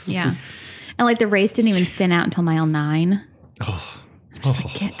priceless. Yeah. And like the race didn't even thin out until mile 9. Just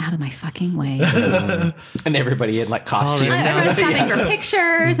like, get out of my fucking way. And everybody in like costumes. I was stopping for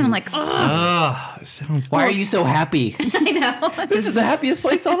pictures, and I'm like, oh, it sounds. Why are you so happy? I know. This is the happiest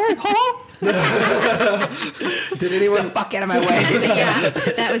place on earth. Huh? Did anyone Fuck out of my way. Yeah,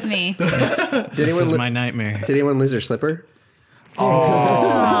 that was me. Did This anyone is lo- my nightmare. Did anyone lose their slipper?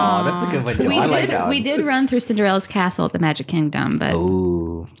 Oh, that's a good one, Joe. We I did. like that one. We did run through Cinderella's castle at the Magic Kingdom, but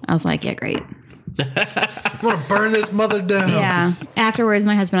Ooh. I was like, yeah, great. I'm gonna burn this mother down. Yeah. Afterwards,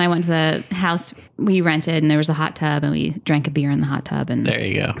 my husband and I went to the house we rented, and there was a hot tub, and we drank a beer in the hot tub. And There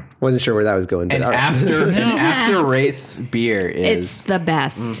you go. Wasn't sure where that was going. But And all right. after race beer is it's the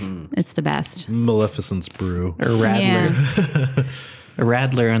best. It's the best. Maleficent's brew. A Radler. Yeah. A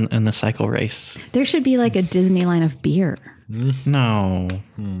Radler in the cycle race. There should be like a Disney line of beer. No.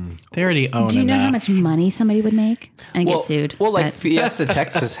 They already own Do you know how enough. much money somebody would make and get sued? Well, like But- Fiesta,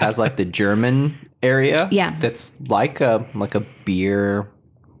 Texas has like the German area. Yeah. That's like a beer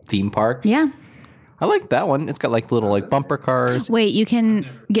theme park. yeah. I like that one. It's got like little like bumper cars. Wait, you can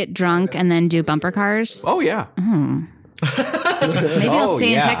get drunk and then do bumper cars? Oh yeah. Maybe I'll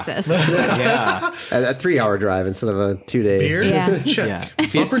stay yeah. in Texas. Yeah. a 3-hour drive instead of a 2-day. Beer? Yeah. Check. Yeah.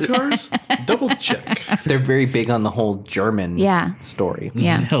 Bumper cars? Double check. They're very big on the whole German Yeah. story.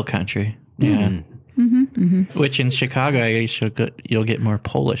 Yeah. Hill country. Yeah. Which in Chicago, you'll get more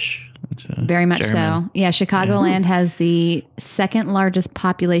Polish. It's, Very much German. so. Yeah, Chicagoland has the second largest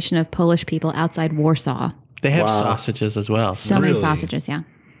population of Polish people outside Warsaw. They have sausages as well. So many Really? sausages, yeah.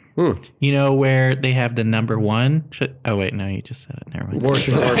 You know where they have the number one? Oh, wait, no, you just said it. Never mind.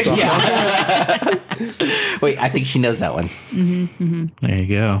 Warsaw. Wait, I think she knows that one. There you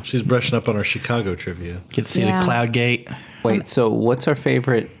go. She's brushing up on our Chicago trivia. Get to see Yeah. the Cloud Gate. Wait, so what's our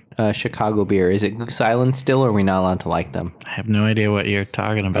favorite Chicago beer? Is it Goose Island still, or are we not allowed to like them? I have no idea what you're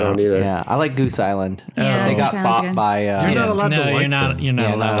talking I about. don't either. Yeah, I like Goose Island. Yeah, They got Goose Island's bought good. by. You're not allowed to no, like you're not. them. You're not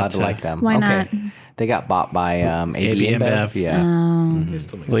yeah, allowed, not allowed to like them. Why okay. not? They got bought by AB AB InBev. InBev. Yeah. It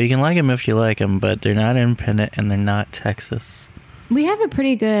still makes Well, you can like them if you like them, but they're not independent and they're not Texas. We have a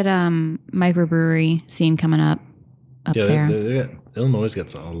pretty good microbrewery scene coming up yeah, there. they got, Illinois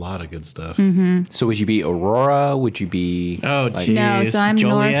gets a lot of good stuff. So would you be Aurora? Would you be? Oh, like, geez. No, so I'm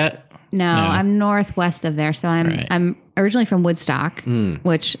Joliet? No, I'm northwest of there. So Right. I'm originally from Woodstock,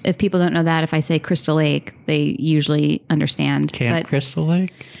 which if people don't know that, if I say Crystal Lake, they usually understand. Camp But Crystal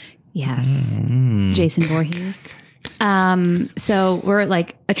Lake? yes, Jason Voorhees. So we're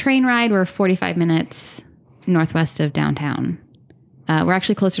like a train ride. We're 45 minutes northwest of downtown. We're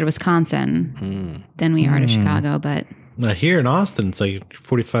actually closer to Wisconsin than we are to Chicago, but Now here in Austin, it's like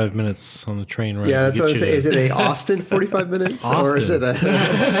 45 minutes on the train ride. Yeah, to that's get what I'm you saying. to- Is it a Austin 45 minutes? Or is it a.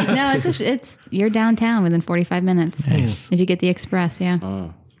 no, it's you're downtown within 45 minutes. Nice. If you get the express, yeah.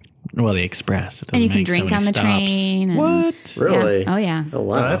 Well, the Express. It And you doesn't can make so drink many on the stops. train. and- What? Really? Yeah. Oh, yeah. Oh, So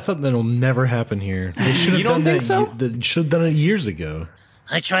wow. that's something that will never happen here. They should have You don't done think that. so? They should have done it years ago.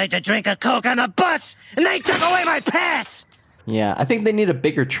 I tried to drink a Coke on the bus, and they took away my pass. Yeah, I think they need a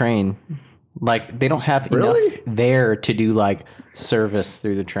bigger train. Like they don't have Really? enough there to do like service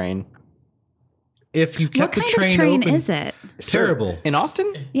through the train. If you What kept the kind train of train open, is it? terrible. In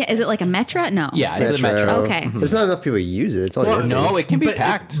Austin? Yeah, is it like a Metro? No. Yeah, it's a metro. Okay. There's not enough people who use it. It's only empty. No, it can be But-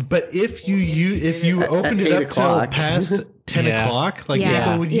 packed. But if you opened it 8 up till o'clock. past 10 Yeah. o'clock, like Yeah.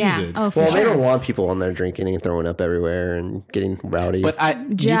 people would Yeah. use it. Oh, for Well, they sure. don't want people on there drinking and throwing up everywhere and getting rowdy. But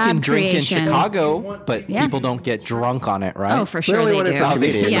you Job can drink creation. in Chicago, but Yeah. people don't get drunk on it, right? Oh, for sure only they want it do. for Oh,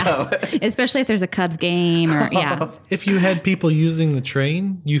 they do. Yeah. Especially if there's a Cubs game or, yeah. If you had people using the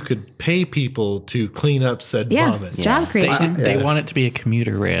train, you could pay people to clean up said Yeah. vomit. Job creation. They want it to be a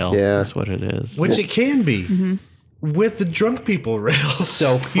commuter rail. Yeah. That's what it is. Which it can be. Mm-hmm. With the drunk people rail.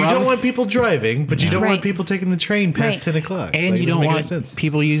 So you don't from- want people driving, but you don't Right. want people taking the train past Right. 10 o'clock. And Like, you it doesn't don't make any want sense.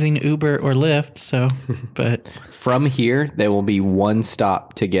 people using Uber or Lyft. So, but From here, there will be one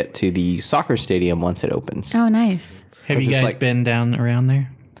stop to get to the soccer stadium once it opens. Oh, nice. have you it's guys like- been down around there?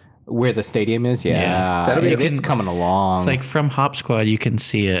 Where the stadium is, yeah. Yeah. That'll be- It's coming along. It's like from Hop Squad, you can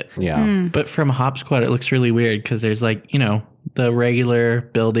see it. yeah. But from Hop Squad, it looks really weird because there's like, the regular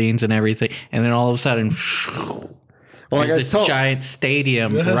buildings and everything. And then all of a sudden, well, like I there's was this told, giant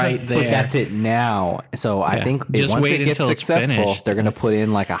stadium right there. But that's it now. So I Yeah. think Just once wait it gets until it's successful, finished. they're going to put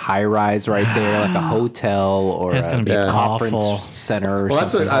in like a high rise right there, like a hotel or That's a gonna be conference awful. center or well,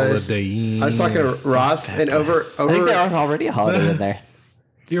 that's something. what I was talking to Ross, and over. I think there are already a holiday in there.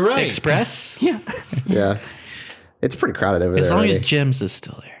 You're right. Express? Yeah. Yeah. It's pretty crowded over As there. long as already. Jim's is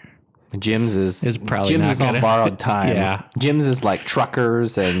still there. Jim's is It's probably Jim's not is on gonna- borrowed time. Yeah. Jim's is like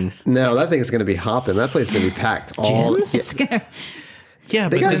truckers and No, that thing's going to be hopping. That place is going to be packed. All Jim's? It's gonna, Yeah,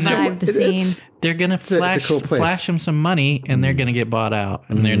 They but got then so Survive the scene. they're gonna it's a flash cool place. flash them some money, and they're gonna get bought out,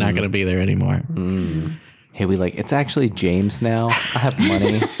 and they're not gonna be there anymore. Hey, it's actually James now. I have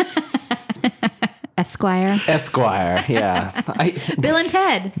money. Esquire. Esquire, yeah. Bill and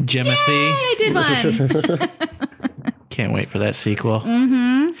Ted. Jimothy, I did one. can't wait for that sequel.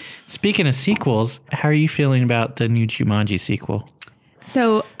 Mm-hmm. Speaking of sequels, how are you feeling about the new Jumanji sequel?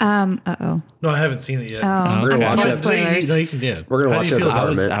 So, No, I haven't seen it yet. Oh, We're gonna I'm watch full it. of spoilers. No, you can. Yeah. We're gonna How watch do you it feel at the about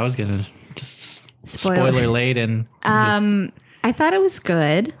it? apartment. I was gonna just Spoiler. spoiler late and I thought it was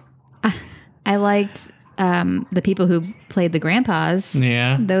good. I liked the people who played the grandpas.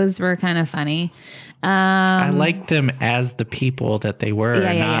 yeah. Those were kind of funny. I liked them as the people that they were,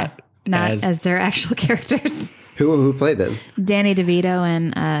 Not as their actual characters. Who played them? Danny DeVito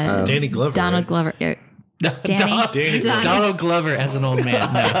and Danny Glover. Donald right? Glover. Danny Glover. Donald Glover as an old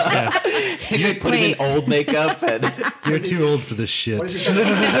man. No, yeah. You put him in old makeup, and You're too old for this shit.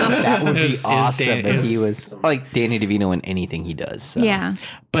 that would be Is awesome Dan- if is- he was like Danny DeVito in anything he does. So. Yeah.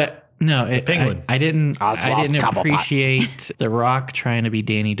 But no, Penguin. I didn't. Oswald I didn't Cobblepot. appreciate The Rock trying to be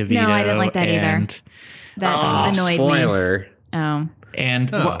Danny DeVito. No, I didn't like that either. and, That annoyed Spoiler. me. Oh.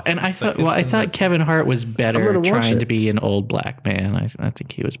 And Oh, and I it's thought like- I it's in thought Kevin Hart was I'm better gonna watch trying it. to be an old black man. I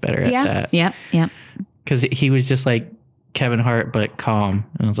think he was better at Yeah. that. Yep. Because he was just like Kevin Hart but calm,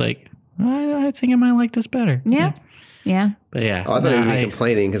 and I was like, I think I might like this better. Yeah. But yeah, Oh, I thought he was I-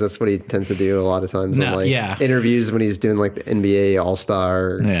 complaining because that's what he tends to do a lot of times No, in yeah. interviews when he's doing like the NBA All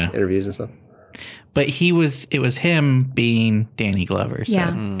Star Yeah. interviews and stuff. But it was him being Danny Glover. So.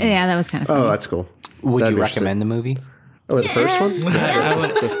 Yeah. Yeah, that was kind of funny. Oh, that's cool. Would That'd you be recommend the movie? Oh, the first one? I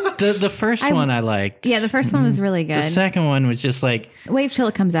would, the first one I liked. Yeah, the first one was really good. The second one was just like Wait till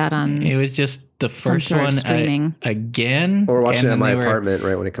it comes out on. it was just the first sort of one streaming. again. Or watching and it at then my they were apartment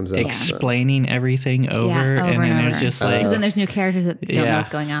right when it comes out. explaining everything over, over and then over. it was just like, Because then there's new characters that don't know Yeah. what's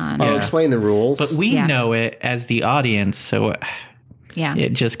going on. Oh, explain the rules. but we Yeah. know it as the audience, so Yeah.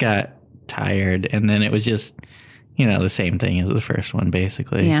 it just got tired, and then it was just the same thing as the first one,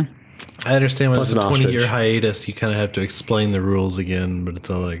 basically. Yeah. I understand when Plus it's a an 20-year ostrich. hiatus, you kind of have to explain the rules again, but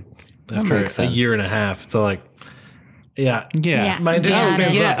it's all like after makes a sense. year and a half, it's all like, yeah. Yeah. My attention Yeah,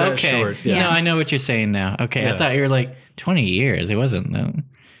 span's Yeah, not that okay. short. Yeah. No, I know what you're saying now. Okay, I Yeah. thought you were like 20 years. It wasn't.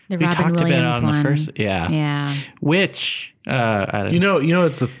 The We Robin talked about it Williams on one. the first. Yeah. Yeah. Which, I don't You know,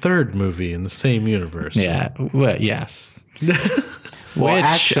 it's the third movie in the same universe. Yeah. Well, yes. Well, Which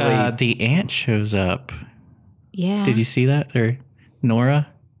actually- the aunt shows up. Yeah. Did you see that? Or Nora?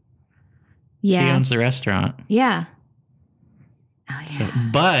 Yeah. She owns the restaurant. Yeah. Oh, yeah.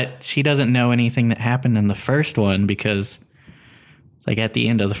 But she doesn't know anything that happened in the first one because it's like at the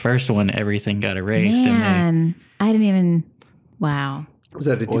end of the first one, everything got erased. And Man, I didn't even. Wow. Was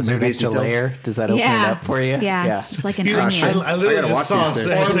that a Was there an movies extra details? layer? Does that open it up for you? Yeah. It's like an Gosh, onion. I literally I gotta just watch saw these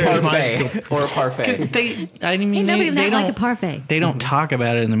Sarah's things. Or a mind go, parfait. Or a parfait. I mean, Ain't nobody they not like a don't. parfait. They don't talk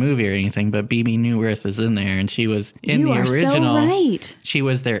about it in the movie or anything, but BB Newirth is in there, and she was in You the are original. so right. She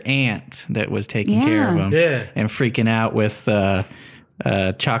was their aunt that was taking care of Yeah. them, Yeah. and freaking out with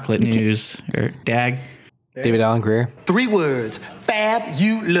chocolate news or Dag. David Allen Greer. 3 words.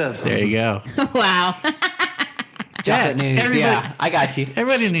 Fabulous. There you go. Wow. Chocolate News. everybody- Yeah, I got you.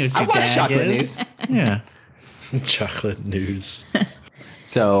 Everybody knows who I watch Dag Chocolate is. News. Yeah. chocolate news.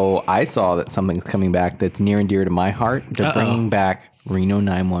 So I saw that something's coming back that's near and dear to my heart. They're Uh-oh. bringing back Reno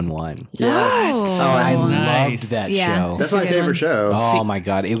 911. Yes. Oh, I Nice. loved that Yeah. show. That's a my good favorite one. show. Oh my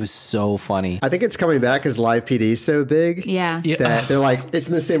god, it was so funny. I think it's coming back because Live PD is so big Yeah. Yeah. that they're like, it's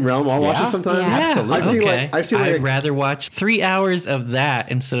in the same realm. I'll watch Yeah. it sometimes. Yeah. Absolutely. I've seen Okay. I've seen I'd rather watch 3 hours of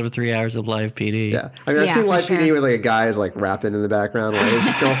that instead of 3 hours of Live PD. yeah. I mean, I've Yeah, seen for Live PD sure. where like a guy is like rapping in the background while his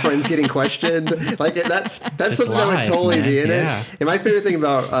girlfriend's getting questioned. Like that's It's something that would live, totally man. be in Yeah. it. And my favorite thing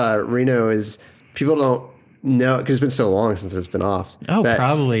about Reno is people don't know because it's been so long since it's been off. Oh, that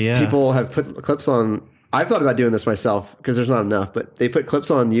probably, yeah. People have put clips on. I've thought about doing this myself because there's not enough, but they put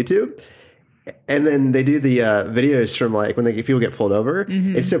clips on YouTube. And then they do the videos from like when people get pulled over,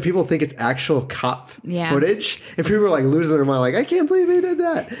 and so people think it's actual cop Yeah. footage, and people are like losing their mind, like I can't believe he did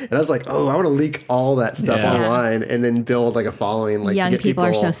that. And I was like, oh, I want to leak all that stuff Yeah. online and then build like a following. Like to Young get people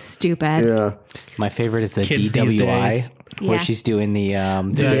are so stupid. yeah. My favorite is the Kids these DWI, days. where Yeah. she's doing the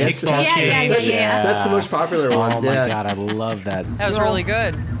dance. kickball Yeah, shooting. yeah, yeah. That's the most popular one. Oh my yeah. god, I love that. That was really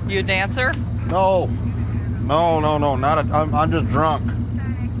good. You a dancer? No, not a, I'm just drunk.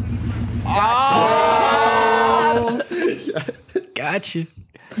 Gotcha.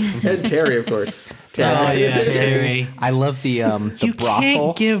 And Terry, of course. Terry. Oh yeah, Terry. I love the You brothel.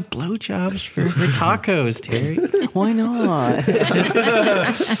 can't give blowjobs for tacos, Terry. Why not?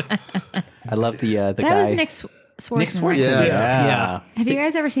 I love the That guy. was Nick Schwarzenegger. Yeah. Have you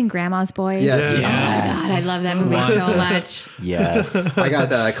guys ever seen Grandma's Boy? Yes. Oh my God, I love that movie so much. Yes. I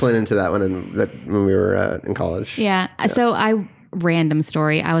got Clint into that one when we were in college. Yeah. So random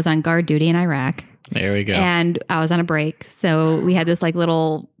story. I was on guard duty in Iraq. There we go. And I was on a break. So we had this like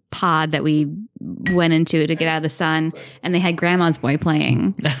little pod that we went into to get out of the sun, and they had Grandma's Boy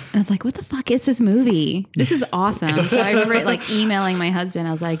playing. And I was like, what the fuck is this movie? This is awesome. So I remember like emailing my husband.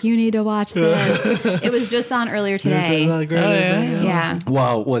 I was like, you need to watch this. It was just on earlier today. Yeah.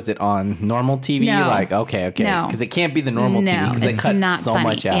 Well, was it on normal TV? No. Like, okay. No. Because it can't be the normal TV because they it's cut not so funny.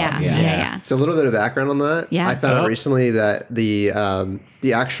 much out. Yeah. So a little bit of background on that. Yeah. I found out recently that the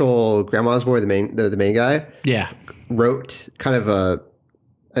actual Grandma's Boy, the main guy, wrote kind of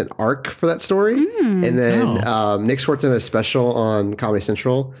an arc for that story, and then Nick Swartzen had a special on Comedy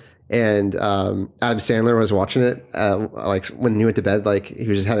Central, and Adam Sandler was watching it like when he went to bed, like he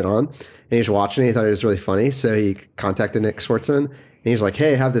was just had it on, and he was watching it. He thought it was really funny, so he contacted Nick Swartzen, and he was like,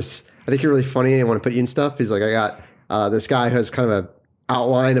 "Hey, I have this. I think you're really funny. I want to put you in stuff." He's like, "I got this guy who has kind of a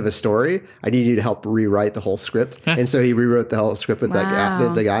outline of a story. I need you to help rewrite the whole script." And so he rewrote the whole script with the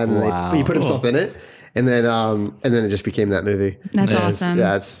guy, and then he put himself in it. And then it just became that movie. That's awesome.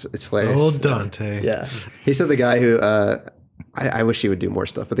 Yeah, it's hilarious. Old Dante. Yeah, he said the guy who I wish he would do more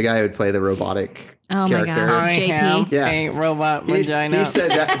stuff, but the guy who would play the robotic character. My God, JP. Yeah, a robot vagina. He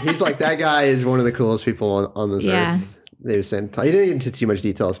said that he's like that guy is one of the coolest people on this earth. They were saying he didn't get into too much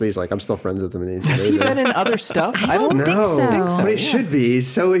details, but he's like, I'm still friends with him. And Has he been in other stuff? I don't think so. But he should be.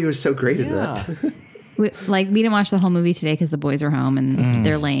 He was so great in that. We didn't watch the whole movie today because the boys were home and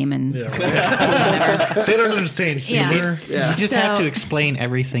they're lame and They don't understand humor. You just have to explain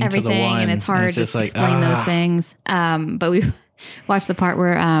everything to the one, and it's hard to explain those things. But we watched the part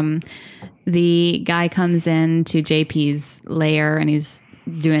where the guy comes in to JP's lair and he's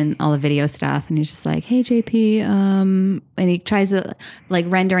doing all the video stuff, and he's just like, "Hey JP," and he tries to like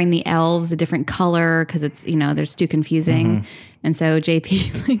rendering the elves a different color because it's there's too confusing. And so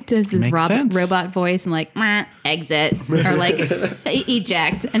JP like does his robot voice and like exit or like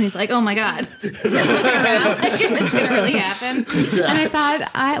eject, and he's like, "Oh my God, it's gonna really happen." And I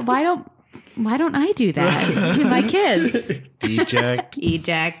thought, why don't I do that to my kids? Eject.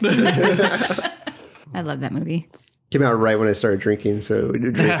 I love that movie. Came out right when I started drinking, so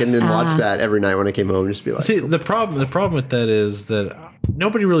we'd drink and then watch that every night when I came home. Just be like, see, the problem with that is that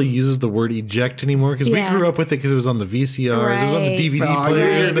nobody really uses the word eject anymore because we grew up with it because it was on the VCRs, it was on the DVD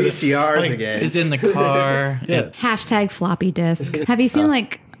players, but VCRs again. It's in the car. Hashtag floppy disk. Have you seen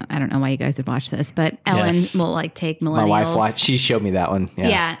I don't know why you guys would watch this, but Ellen will like take millennials. My wife watched. She showed me that one.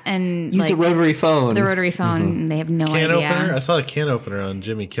 Yeah, and use a rotary phone. The rotary phone. And they have no can idea. Opener. I saw a can opener on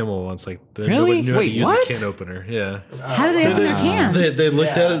Jimmy Kimmel once. Like really? Nobody knew how to Wait, use what? a can opener. Yeah. How do they open their cans? They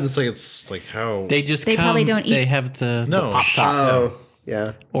looked at it. It's like how they just probably don't eat. They have the no. Oh,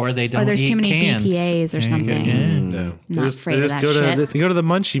 yeah. Or they don't. Or there's eat too many cans. BPAs or something. No. Not afraid of that shit. They go to the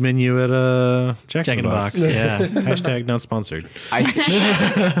Munchie menu at Jack in the Box. Yeah. Hashtag not sponsored. I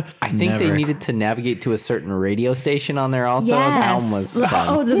think they needed to navigate to a certain radio station on there also. That one was fun.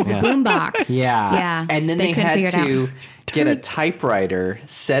 Oh, the boombox. Yeah. And then they had to get a typewriter,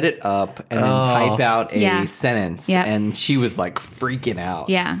 set it up, and then type out a sentence. Yep. And she was like freaking out.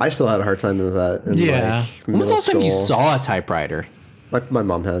 Yeah. I still had a hard time with that. When was the last time you saw a typewriter? My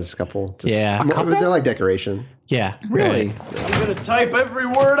mom has a couple. Yeah. They're like decoration. Yeah. Really? Right. I'm going to type every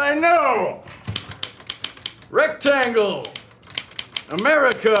word I know. Rectangle.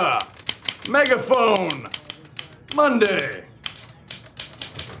 America. Megaphone. Monday.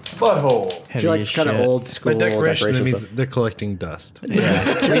 Butthole. She likes kind of old school By decoration, that means stuff. they're collecting dust.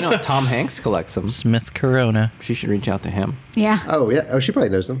 Yeah. You know, Tom Hanks collects them. Smith Corona. She should reach out to him. Yeah. Oh, yeah. Oh, she probably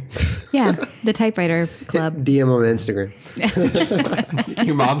knows them. Yeah. The typewriter club. DM on Instagram.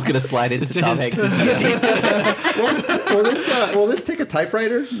 Your mom's going to slide into Tom Hanks' Will this take a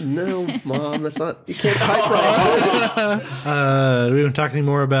typewriter? No, Mom, that's not. You can't typewrite. Do we want to talk any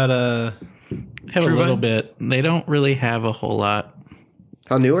more about Have a little bit. They don't really have a whole lot.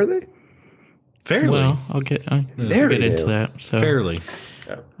 How new are they? Fairly. Well, I'll get into that. So. Fairly.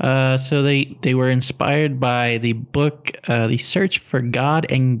 So they were inspired by the book, The Search for God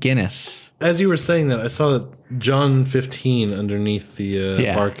and Guinness. As you were saying that, I saw that John 15 underneath the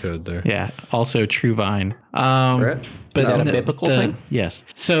barcode there. Yeah. Also True Vine. But is that a biblical thing? Yes.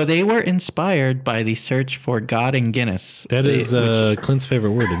 So they were inspired by the search for God and Guinness. That is Clint's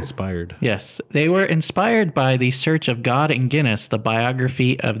favorite word, inspired. Yes. They were inspired by the search of God and Guinness, the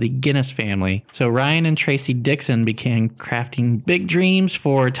biography of the Guinness family. So Ryan and Tracy Dixon began crafting big dreams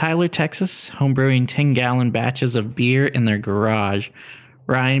for Tyler, Texas, homebrewing 10-gallon batches of beer in their garage.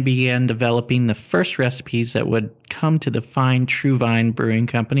 Ryan began developing the first recipes that would come to define True Vine Brewing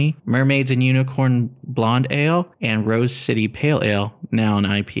Company: Mermaids and Unicorn Blonde Ale and Rose City Pale Ale, now an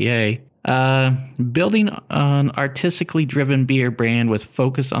IPA. Building an artistically driven beer brand with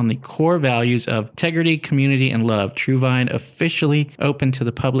focus on the core values of integrity, community, and love, True Vine officially opened to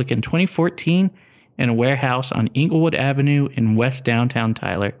the public in 2014 in a warehouse on Inglewood Avenue in West Downtown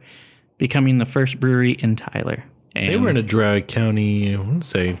Tyler, becoming the first brewery in Tyler. And they were in a dry county, I want to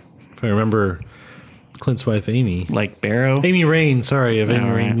say, if I remember Clint's wife, Amy. Like Barrow? Amy Rain, sorry, of Amy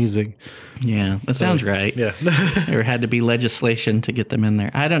Rain Music. Yeah, that sounds right. Yeah. There had to be legislation to get them in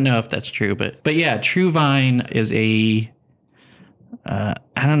there. I don't know if that's true, but yeah, True Vine is it's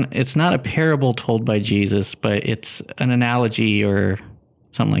not a parable told by Jesus, but it's an analogy or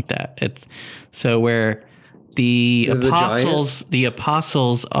something like that. It's so where the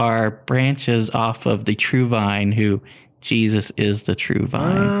apostles are branches off of the true vine, who Jesus is the true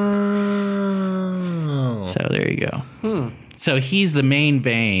vine. Oh. So there you go. So he's the main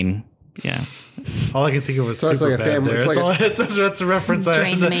vein. Yeah. All I can think of was So it's like a Superbad family- there. it's That's a reference.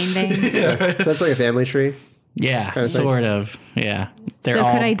 Drain the main vein. So that's like a family tree. Yeah, kind of thing. sort of. Yeah. They're So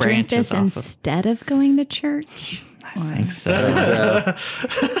all could I drink branches this off of. instead of going to church? I think so.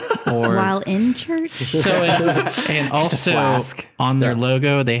 Or While in church? so and also flask. on their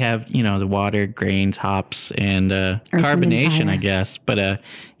logo they have, the water, grains, hops, and carbonation, I guess. But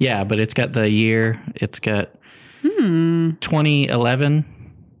but it's got the year. It's got 2011,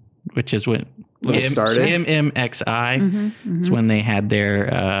 which is when When it started? MMXI is when they had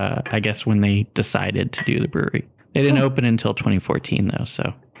their, I guess when they decided to do the brewery. They didn't open until 2014 though,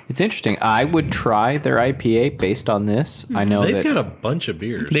 so. It's interesting. I would try their IPA based on this. I know They've that got a bunch of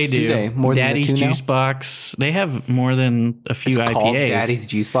beers. They do. they? More than the Daddy's two now? Juice Box. They have more than a few it's IPAs. called Daddy's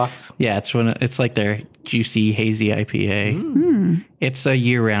Juice Box. Yeah, it's like their juicy, hazy IPA. It's a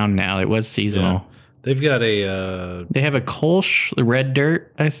year round now. It was seasonal. Yeah. They've got a. They have a Kolsch Red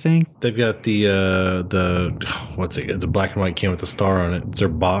Dirt, I think. They've got the what's it? The black and white can with the star on it. It's their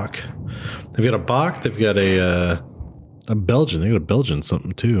Bach. They've got a Bach. They've got a Belgian. They got a Belgian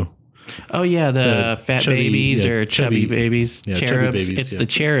something too. Oh yeah, the fat chubby, babies yeah, or chubby babies, yeah, chubby cherubs. babies, It's yeah. the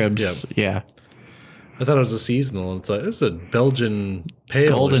cherubs. Yep. Yeah, I thought it was a seasonal. It's like this is a Belgian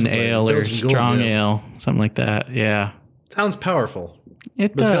pale, or golden something. ale or Belgian strong golden ale, something like that. Yeah, Sounds powerful.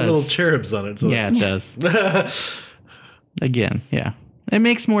 it But it's got little does. cherubs on it. So Yeah, it does. Again, yeah, it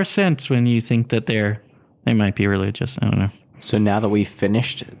makes more sense when you think that they might be religious. I don't know. So now that we've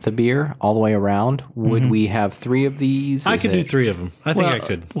finished the beer all the way around, would we have 3 of these? I Is could do it- 3 of them. I think I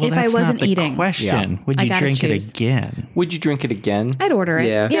could. Well, If I that's wasn't not the eating. question. Yeah. Would I you gotta drink choose. it again? Would you drink it again? I'd order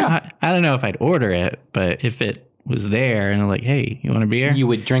it. Yeah. I don't know if I'd order it, but if it was there and I'm like, hey, you want a beer? You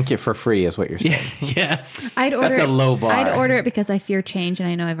would drink it for free, is what you're saying. Yes. I'd order That's a it. low bar. I'd order it because I fear change and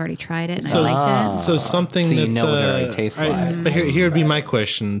I know I've already tried it and So- I liked it. So something So you that's know what it already tastes like. But here would be my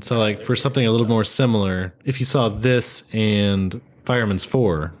question. So like for something a little more similar, if you saw this and Fireman's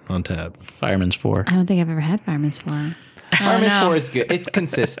 4 on tap. Fireman's 4. I don't think I've ever had Fireman's 4. Fireman's 4 is good. It's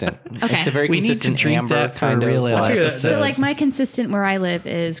consistent. Okay. It's a very We need to consistent drink amber that for kind a real of. ale I figured episode. So that's- like my consistent where I live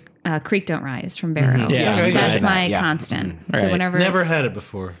is Creek Don't Rise from Barrow. Yeah. Okay, That's gotcha. my Yeah. constant. Right. So whenever Never it's- had it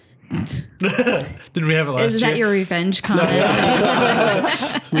before. Did we have it last Is year? that your revenge comment?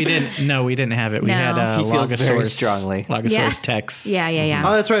 We didn't have it. We No. had He feels very Logosaurus strongly. Logosaurus Yeah. Tex. Yeah.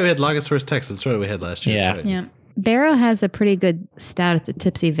 Oh, that's right. We had Logosaurus Tex. That's right. We had last year. Yeah. That's right. Yeah. Barrow has a pretty good stout. It's a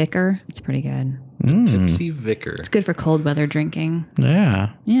Tipsy Vicar. It's pretty good. Tipsy Vicar. It's good for cold weather drinking. Yeah.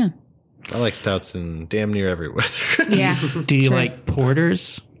 Yeah. I like stouts in damn near every weather. Yeah. Do you True. like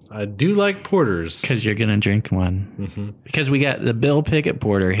porters? I do like porters. Because you're going to drink one. Because we got the Bill Pickett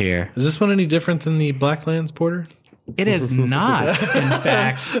Porter here. Is this one any different than the Blacklands Porter? It is not, in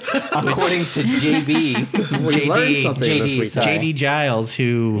fact. According to JB. We learned something this week. sorry. JD Giles,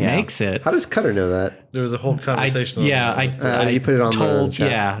 who Yeah. makes it. How does Cutter know that? There was a whole conversation. You put it on the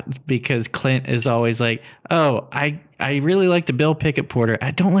chat. Yeah, because Clint is always like, oh, I really like the Bill Pickett Porter.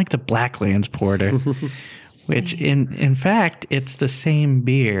 I don't like the Blacklands Porter. Which, in fact, it's the same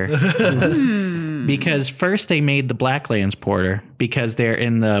beer. Because first they made the Blacklands Porter because they're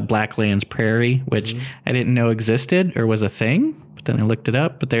in the Blacklands Prairie, which I didn't know existed or was a thing. But then I looked it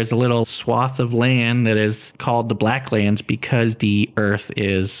up. But there's a little swath of land that is called the Blacklands because the earth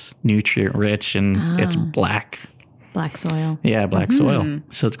is nutrient rich and it's black. Black soil. Yeah, black soil.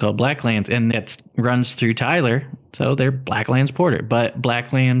 So it's called Blacklands, and that runs through Tyler. So they're Blacklands Porter. But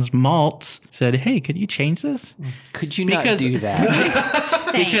Blacklands Malts said, hey, could you change this? Could you not Because- do that?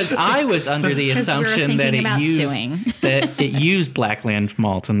 Because I was under the 'Cause we were assumption that thinking it about used suing. that it used Blacklands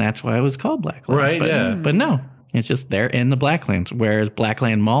malts, and that's why it was called Blacklands. Right, But, yeah. But no, It's just they're in the Blacklands, whereas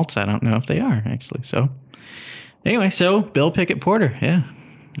Blackland malts, I don't know if they are actually. So anyway, so Bill Pickett Porter, yeah,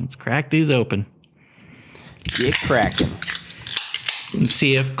 let's crack these open. Get cracking. And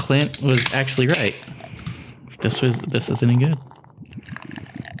see if Clint was actually right. This is any good.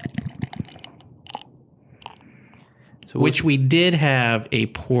 So which we did have a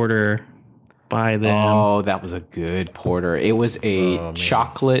porter by them. Oh, that was a good porter. It was a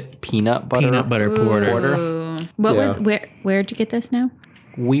chocolate peanut butter porter. Ooh. What was where'd you get this now?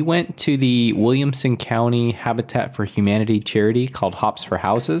 We went to the Williamson County Habitat for Humanity charity called Hops for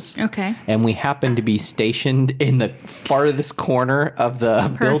Houses. Okay. And we happened to be stationed in the farthest corner of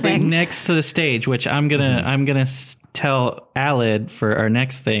the building next to the stage, which I'm gonna tell Alid for our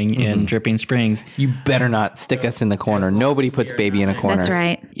next thing in Dripping Springs. You better not stick us in the corner. Nobody puts baby in a corner. That's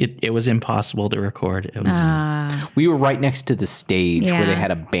right. It was impossible to record. It was we were right next to the stage where they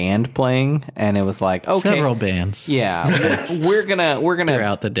had a band playing, and it was like, okay, several bands. Yeah, we're gonna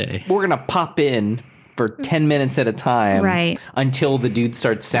throughout the day. We're gonna pop in for 10 minutes at a time, right? Until the dude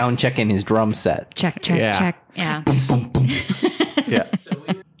starts sound checking his drum set. Check. Yeah. Boom, boom, boom.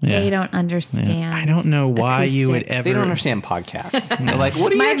 Yeah. They don't understand. Yeah. I don't know why you would ever. They don't understand podcasts. They're like,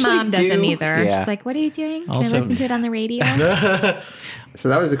 what do you actually do? My mom doesn't either. Yeah. She's like, what are you doing? Can Also, I listen to it on the radio? So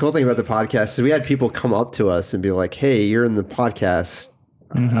that was the cool thing about the podcast. So we had people come up to us and be like, hey, you're in the podcast.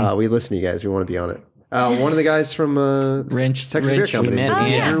 We listen to you guys. We want to be on it. One of the guys from Texas Beer Company.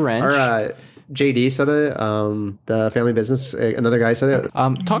 Andrew Wrench. Or JD said it. The family business. Another guy said it.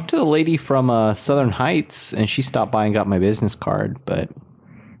 Talked to the lady from Southern Heights, and she stopped by and got my business card, but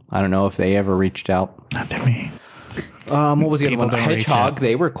I don't know if they ever reached out. Not to me. What was the other People one? don't reach Hedgehog. out.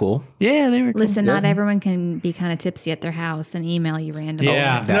 They were cool. Yeah, they were cool. Listen, not everyone can be kind of tipsy at their house and email you randomly.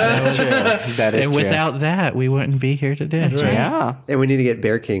 Yeah. That is true. That is And true. without that, we wouldn't be here today. That's right. Yeah. And we need to get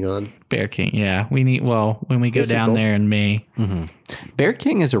Bear King on. Bear King, yeah. We need, when we go down there in May, Bear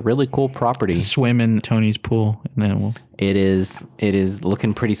King is a really cool property. swim in Tony's pool, and then we'll. It is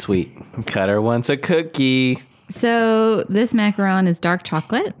looking pretty sweet. Cutter wants a cookie. So this macaron is dark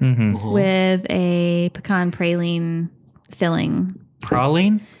chocolate with a pecan praline filling.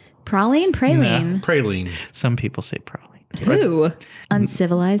 Praline? Praline? Praline. Praline. Some people say praline. Who?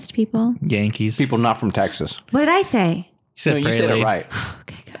 Uncivilized people? Yankees. People not from Texas. What did I say? No, you said it right.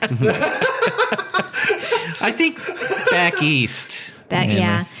 Okay, good. I think back east.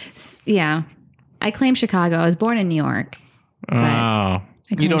 Yeah. I claim Chicago. I was born in New York. Oh.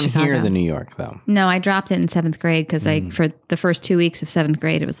 You don't hear Chicago. the New York, though. No, I dropped it in 7th grade because for the first 2 weeks of 7th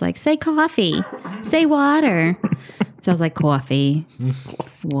grade, it was like, say coffee, say water. So I was like, coffee,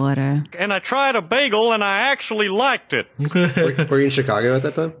 water. And I tried a bagel and I actually liked it. Were you in Chicago at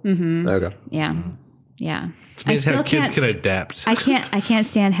that time? Mm-hmm. Okay. Yeah. It's amazing how kids can adapt. I can't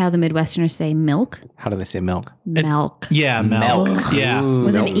stand how the Midwesterners say milk. How do they say milk? Milk. Yeah, milk. Yeah.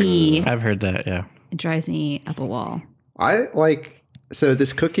 With an E. I've heard that, yeah. It drives me up a wall. I like... So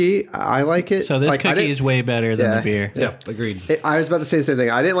this cookie, I like it. So this cookie is way better than the beer. Yeah, agreed. I was about to say the same thing.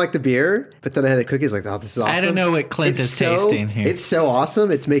 I didn't like the beer, but then I had the cookies. Like, oh, this is awesome. I don't know what Clint is tasting here. It's so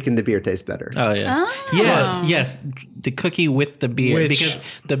awesome. It's making the beer taste better. Oh yeah. Yes. The cookie with the beer, because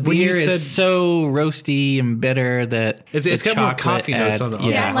the beer is so roasty and bitter that it's got more coffee notes on the.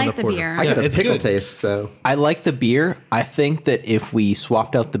 Yeah, I like the beer. I got a pickle taste. So I like the beer. I think that if we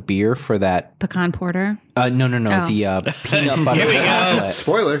swapped out the beer for that pecan porter. No. Oh. The peanut butter. Here we go. chocolate.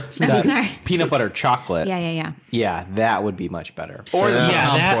 Spoiler. That Sorry. Peanut butter chocolate. Yeah. Yeah, that would be much better. Or the Yeah,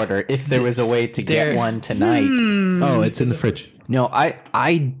 pecan that- porter, if there was a way to get one tonight. Oh, it's in the fridge. No,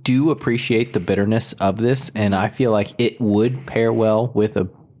 I do appreciate the bitterness of this, and I feel like it would pair well with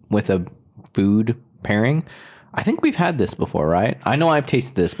a food pairing. I think we've had this before, right? I know I've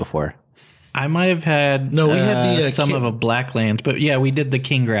tasted this before. I might have had No, we had the, some of a Blacklands, but yeah, we did the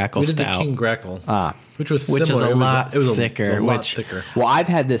King Grackle We did stout. the King Grackle, which was Which is similar. a lot it was thicker, A lot which- thicker. Well, I've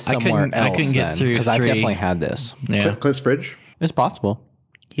had this I somewhere couldn't- I else couldn't get through because I've 3. definitely had this. Yeah, Clint's fridge. It's possible.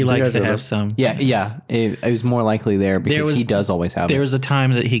 he likes guys to are have the- some. Yeah. It was more likely there because he does always have There it. was a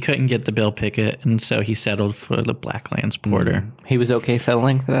time that he couldn't get the Bill Pickett, and so he settled for the Blacklands Porter. He was okay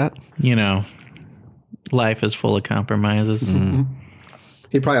settling for that? You know, life is full of compromises.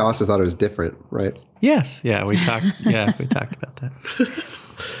 He probably also thought it was different, right? Yes, yeah, we talked. We talked about that.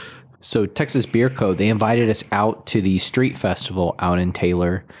 So Texas Beer Co., they invited us out to the street festival out in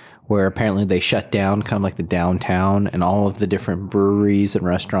Taylor, where apparently they shut down kind of like the downtown, and all of the different breweries and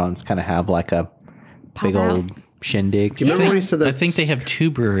restaurants kind of have like a big out. old Shindig. Do you remember when he said that? I think they have 2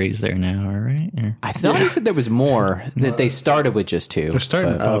 breweries there now, right? Or- I thought he said there was more, that they started with just 2. They're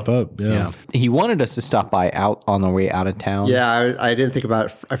starting to pop up. Yeah. He wanted us to stop by out on the way out of town. Yeah, I didn't think about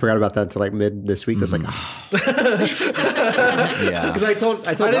it. I forgot about that until like mid this week. I was like, Yeah. because I told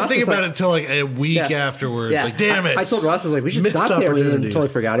I didn't Ross, think was about like, it until like a week afterwards. Yeah. Like, damn it. I told Ross, I was like, we should Missed stop there. And then opportunities.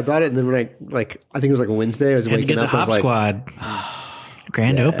 totally forgot about it. And then when I think it was like a Wednesday, I was Had to waking get the up. I was Hop like, Squad.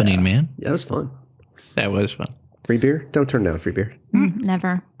 Grand opening, man. yeah, that was fun. That was fun. Free beer? Don't turn down free beer.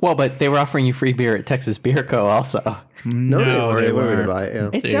 Never. Well, but they were offering you free beer at Texas Beer Co. also. No, they weren't. They wanted to weren't. buy it. Yeah.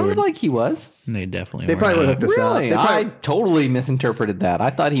 It sounded like he was. They definitely They were probably would not. have hooked us up. Really? They I probably, totally misinterpreted that. I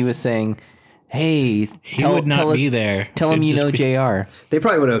thought he was saying, hey, He would not be there. Tell him It'd you know just JR. they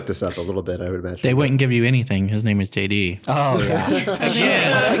probably would have hooked us up a little bit, I would imagine. They wouldn't give you anything. His name is JD. Oh, yeah.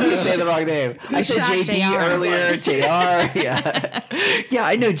 Again, like you say the wrong name. I said shot JD JR? earlier. JR. Yeah. Yeah,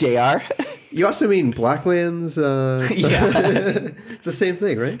 I know JR. You also mean Blacklands? Yeah. It's the same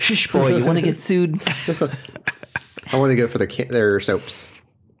thing, right? Shush, boy, you want to get sued? I want to go for their soaps.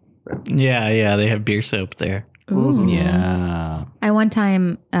 Yeah, they have beer soap there. Yeah. I one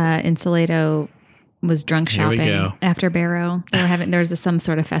time in Salado was drunk Here we shopping go. after Barrow. They were having some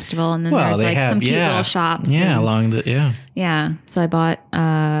sort of festival, and then Well, there's they like have, some cute little shops. Yeah, and- along the yeah. So I bought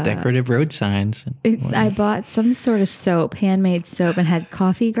decorative road signs. I bought some sort of soap, handmade soap, and had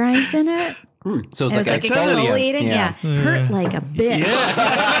coffee grinds in it. So It was like exfoliating. Yeah. Hurt like a bitch.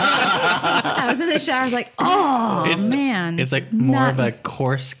 I was in the shower. I was like, oh, man. It's like more of a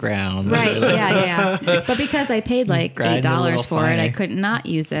coarse ground. Right. Yeah. But because I paid like Grind a little $8 for it, I finer. could not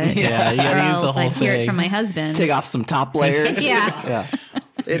use it. Yeah, you gotta or use the else whole I'd hear it thing. from my husband. Take off some top layers. Yeah.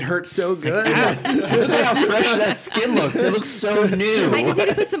 It hurts so good. Look at how fresh that skin looks. It looks so new. I just need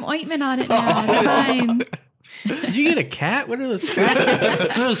to put some ointment on it now. It's fine. Did you get a cat? What are those scratches?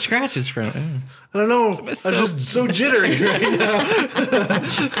 What are those scratches from? I don't know. I'm just so jittery right now.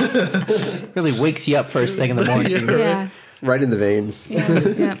 Really wakes you up first thing in the morning. Yeah. Right in the veins.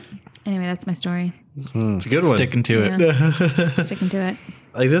 Yeah. Anyway, that's my story. It's a good one. Sticking to it. Yeah. Sticking to it.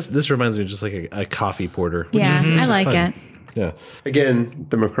 Like this reminds me of just like a coffee porter. Which Yeah, I like fun. it. Yeah. Again,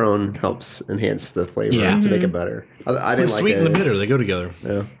 the Macron helps enhance the flavor Yeah. to make it better. I The didn't sweet like and the it. bitter, they go together.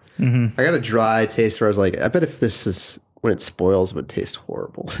 Yeah. I got a dry taste where I was like, I bet if this is when it spoils, it would taste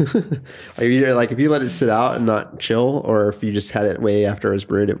horrible. Like if you let it sit out and not chill, or if you just had it way after it was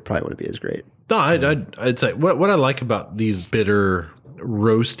brewed, it probably wouldn't be as great. No, I'd say what I like about these bitter,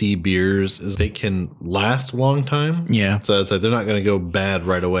 roasty beers is they can last a long time. Yeah. So it's like they're not going to go bad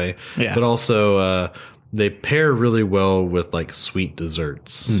right away. Yeah. But also, they pair really well with like sweet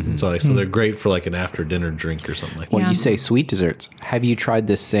desserts. So they're great for like an after dinner drink or something like that. When Yeah. you say sweet desserts, have you tried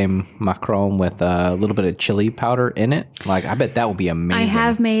this same Macron with a little bit of chili powder in it? Like, I bet that would be amazing. I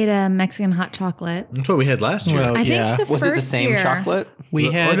have made a Mexican hot chocolate. That's what we had last year. Well, I yeah. think the Was first it the same year, chocolate? We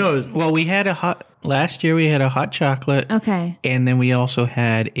Oh, had no, it was- we had a hot last year. We had a hot chocolate, Okay. and then we also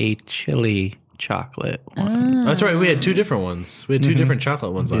had a chili chocolate one. That's right. We had two different ones. We had two different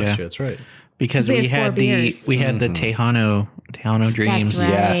chocolate ones last Yeah. year. That's right. because We we had had four the beers. we had the Tejano Dreams. That's right.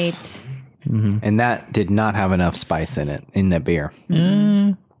 Yes. And that did not have enough spice in it, in the beer.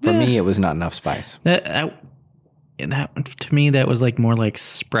 For me, it was not enough spice. That to me that was like more like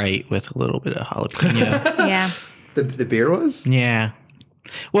Sprite with a little bit of jalapeno. Yeah. The beer was? Yeah.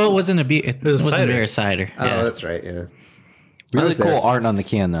 Well, it wasn't a beer. It was a wasn't cider. beer, cider. Oh, Yeah. that's right. Yeah. I Really was there. cool art on the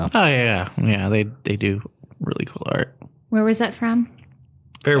can, though. Oh yeah, yeah. They do really cool art. Where was that from?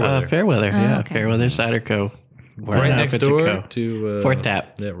 Fairweather. Fairweather, yeah, okay. Fairweather Cider Co. right Right next if it's a door co. to Fourth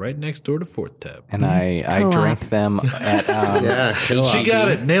Tap. Yeah, right next door to Fourth Tap. And I Co-op. drank them at Yeah. She got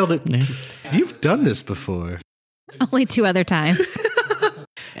it, nailed it. You've done this before. Only 2 other times.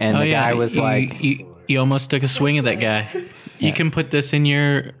 and the guy was like, you almost took a swing at that guy. You can put this in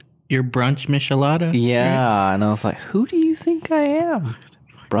your brunch michelada. yeah. And I was like, who do you think I am?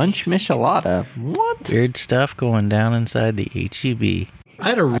 Brunch michelada. What? Weird stuff going down inside the HEB. I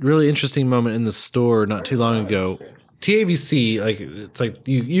had a really interesting moment in the store not too long ago. TABC, like it's like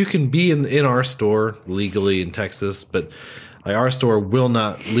you can be in our store legally in Texas, but like our store will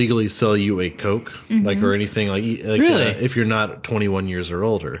not legally sell you a Coke, like or anything like Really? if you're not 21 years or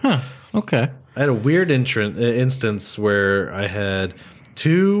older. Huh. Okay. I had a weird instance where I had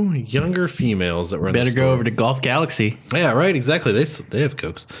two younger females that were in the Better store. go over to Golf Galaxy. Yeah, right. Exactly. They have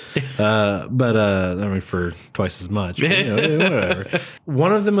Cokes, but I mean for twice as much. But, you know, whatever.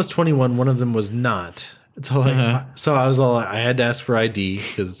 One of them was 21. One of them was not. So like, so I was all I had to ask for ID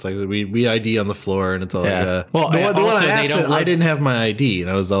because it's like we ID on the floor and it's all Yeah. like Well, the one also, I they asked don't it, I work- didn't have my ID and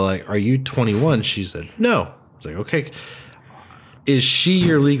I was all like, "Are you 21?" She said, "No." I was like, "Okay." is she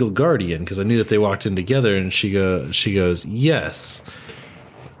your legal guardian? Because I knew that they walked in together, and she goes, yes.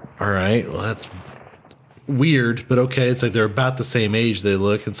 All right, well, that's weird, but okay. It's like they're about the same age, they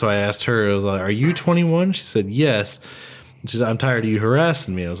look. And so I asked her, I was like, are you 21? She said, yes. She said, I'm tired of you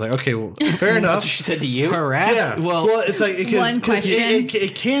harassing me. I was like, okay, well, fair enough. She said to you? Harass? Yeah. Well, it's like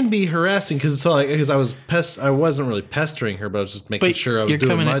it can be harassing because it's all like because I wasn't really pestering her, but I was just making sure I was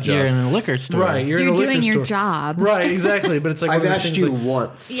doing my job. You're in a liquor store, right? You're in a liquor doing your store. job, right? Exactly. But it's like I've asked you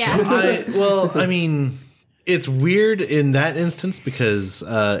once. Yeah. I mean, it's weird in that instance because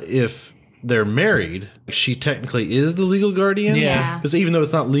if they're married, she technically is the legal guardian. Yeah. Because even though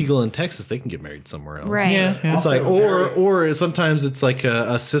it's not legal in Texas, they can get married somewhere else. Right. Yeah. It's like, or sometimes it's like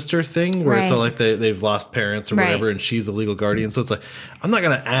a sister thing where it's Right. all like they've lost parents or whatever, Right. and she's the legal guardian. So it's like, I'm not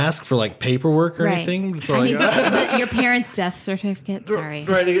going to ask for like paperwork or Right. anything. It's I like, mean, your parents' death certificate. Sorry.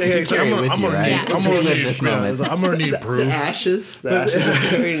 right. carry it with you, right? I'm Relive gonna need this proof. moment. I'm gonna need proof. The ashes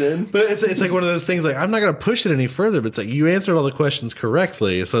carried in. But it's like one of those things. Like I'm not gonna push it any further. But it's like you answered all the questions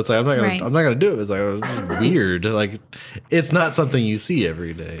correctly, so it's like I'm not gonna do it. It's like it's weird. Like it's not something you see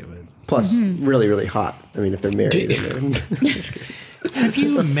every day. But. Plus, really, really hot. I mean, if they're married. have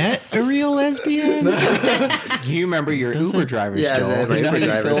you met a real lesbian? Do you remember your Uber drivers, Yeah, Joel? my You know how Uber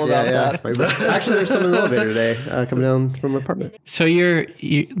you drivers. feel Yeah, about yeah. that? Actually, there's someone in the elevator today coming down from my apartment. So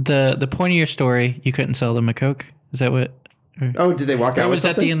the point of your story, you couldn't sell them a Coke. Is that what? Oh, did they walk out? Or with was that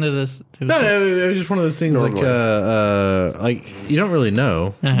something? the end of this? No, it was just one of those things like you don't really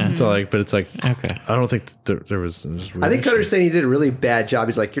know. So like, but it's like Okay. I don't think there was. Just I think Cutter's saying he did a really bad job.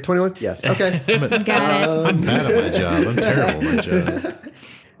 He's like, "You're 21? Yes. Okay." Got it. I'm bad at my job. I'm terrible at my job.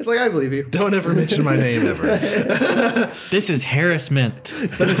 It's like I believe you. Don't ever mention my name ever. This is harassment.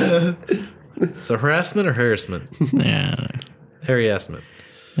 So harassment or harassment? Yeah. Harassment.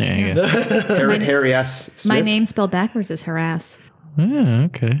 There you go. Harry S. Smith. My name spelled backwards is harass. Yeah,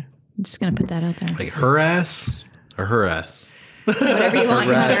 okay. I'm just gonna put that out there. Like harass or harass. Whatever you want,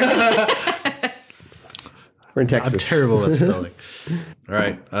 Cutter. We're in Texas. I'm terrible at spelling. All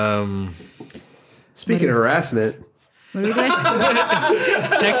right. Speaking of harassment, What are we doing?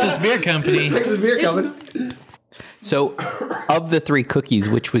 Texas Beer Company. Texas Beer coming. So, of the 3 cookies,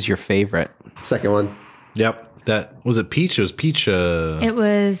 which was your favorite? Second one. Yep. That was it. Peach. It was peach. It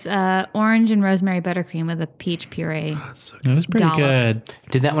was orange and rosemary buttercream with a peach puree. That was pretty Dollop. good.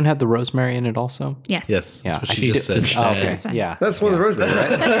 Did that one have the rosemary in it also? Yes. Yes. Yeah, That's what I she just did- said. Oh, okay. That's fine. Yeah. That's one of the rosemary,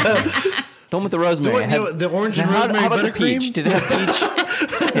 right? The one with the rosemary. The orange and How rosemary about the buttercream? peach? Did it have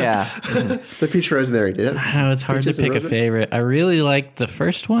peach? Yeah. The peach rosemary did it. I know it's hard Peaches to and pick a rosemary? favorite. I really liked the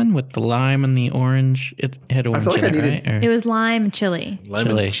first one with the lime and the orange. It had orange like in I it, needed- right? It was lime and chili.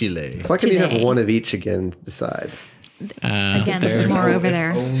 Lemon chile. I feel like I need to have Chile. one of each again to decide. Again, there's more over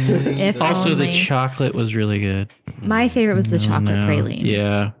there. If Also, only. the chocolate was really good. My favorite was the chocolate No, praline.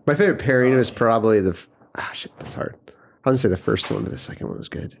 Yeah. My favorite pairing was probably the. Shit, that's hard. I wouldn't say the first one, but the second one was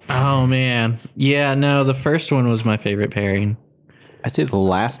good. Oh, man. Yeah, no, the first one was my favorite pairing. I'd say the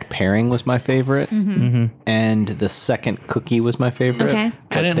last pairing was my favorite, and the second cookie was my favorite. Okay. I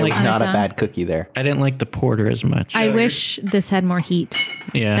didn't There like was not a On its own. bad cookie there. I didn't like the porter as much. I wish this had more heat.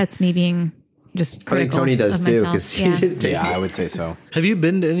 Yeah. That's me being just I think critical Tony does of too myself. because he Yeah. didn't taste Yeah, I it. would say so. Have you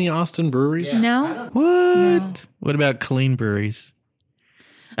been to any Austin breweries? No? What? What about clean breweries?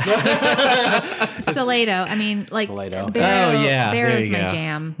 Salado. I mean, like, Salado. Barrow, Oh, yeah, there Barrow's you my go.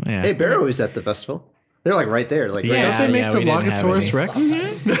 jam. Yeah. Hey, Barrow is at the festival. They're like right there. Like, Yeah. Don't they make yeah, the we didn't have Logosaurus any. Rex?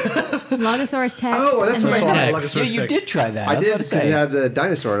 Logosaurus Tex. Oh, that's and what I then- thought. Tex. Yeah, you did try that. I was did about to because say. it had the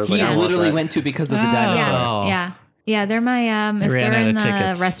dinosaur. And I was like, He I want literally that. went to because of the Oh. dinosaur. Oh. Yeah, they're my if ran they're out in of the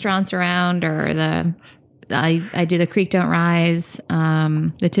tickets. restaurants around or I do the Creek Don't Rise.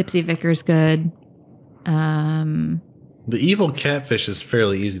 The Tipsy Vicar's good. The evil catfish is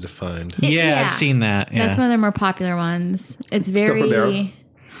fairly easy to find. Yeah, Yeah. I've seen that. Yeah. That's one of their more popular ones. It's from Barrow? very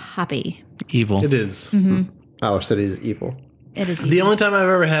hoppy. evil. It is. Oh, so it is evil. It is. The only time I've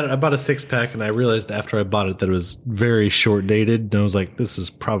ever had it, I bought a 6-pack and I realized after I bought it that it was very short dated. And I was like, this is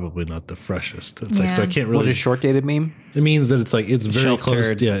probably not the freshest. It's like, so I Yeah. can't What really. does short dated mean? It means that it's like, it's very Shelf close.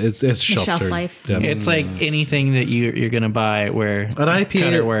 turd. Yeah, it's shelf shelf turd. life. Yeah. It's like anything that you're going to buy where An IPA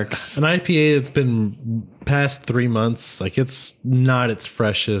Cutter works. An IPA that's been past 3 months, like it's not its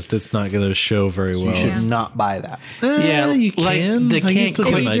freshest. It's not going to show very well. You should not buy that. Yeah, you like can. the I can't used to if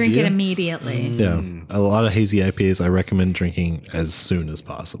have you an drink it idea. immediately. Yeah, a lot of hazy IPAs I recommend drinking as soon as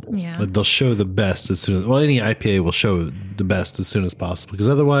possible. Yeah. Like they'll show the best as soon as. Well, any IPA will show the best as soon as possible because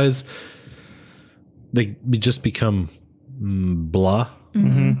otherwise they just become blah.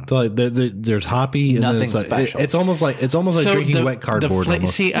 Mm-hmm. So like there's hoppy, and then Nothing it's like special. it's almost like drinking wet cardboard.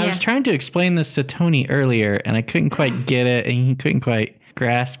 Almost. See, I was trying to explain this to Tony earlier, and I couldn't quite get it, and he couldn't quite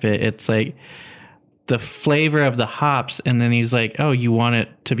grasp it. It's like the flavor of the hops, and then he's like, "Oh, you want it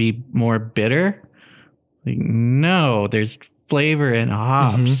to be more bitter?" Like, no, there's flavor in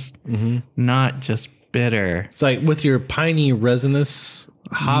hops, not just bitter. It's like with your piney resinous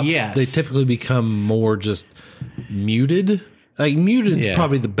hops, Yes. they typically become more just muted. Like muted is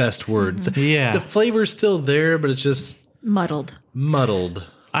probably the best word. Yeah. The flavor's still there, but it's just Muddled.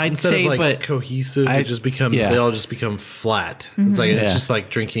 I'd Instead say, of like but cohesive, it just becomes they all just become flat. It's like it's just like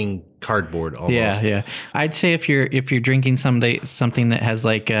drinking cardboard almost. Yeah. I'd say if you're drinking something that has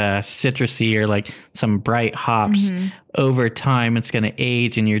like citrusy or like some bright hops, over time it's going to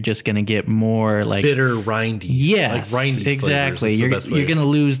age, and you're just going to get more like bitter, rindy. Yes, like rindy exactly. flavors. You're going to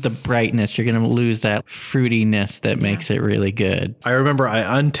lose the brightness. You're going to lose that fruitiness that makes it really good. I remember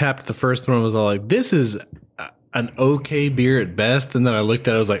I untapped the first one and was all like, "This is an okay beer at best," and then I looked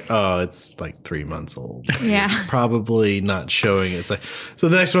at it, I was like, "Oh, it's like 3 months old. Yeah. It's probably not showing." It's like, so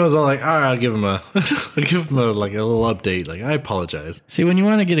the next one was all like, "All right, I'll give him a like a little update. Like, I apologize." See, when you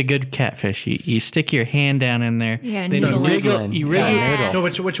want to get a good catfish, you stick your hand down in there. You gotta then noodle it. you wriggle No,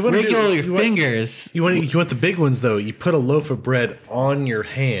 what you want to do? wriggle your you want- fingers. You want the big ones though. You put a loaf of bread on your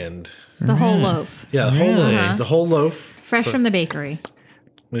hand. The whole loaf. Yeah, the whole loaf. Fresh from the bakery.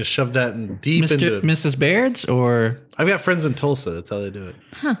 I'm gonna shove that in deep into it. Mrs. Baird's, or I've got friends in Tulsa. That's how they do it.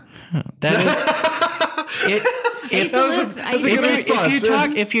 that is. If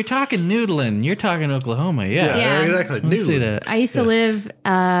you're talking noodling, you're talking Oklahoma. Yeah. Exactly. Let's see that. I used to live in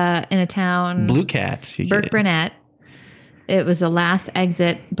a town, Blue Cats. You get Burke it. Burnett. It was the last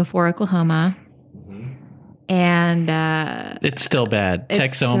exit before Oklahoma. And It's still bad. it's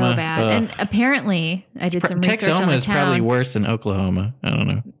Texoma. so bad. ugh. And apparently, I did some research on Texoma the is probably town. worse than Oklahoma. I don't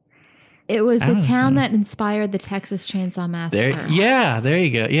know. It was the town that inspired the Texas Chainsaw Massacre. There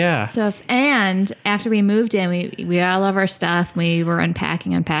you go. Yeah. So and after we moved in, we got all of our stuff. We were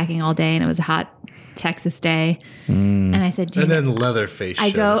unpacking all day, and it was a hot Texas day. And I said, And then Leatherface.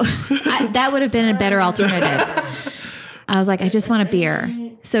 I go, that would have been a better alternative. I was like, I just want a beer.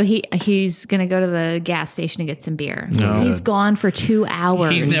 So he's going to go to the gas station to get some beer. No. He's gone for 2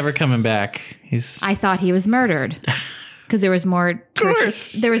 hours. He's never coming back. I thought he was murdered because there was more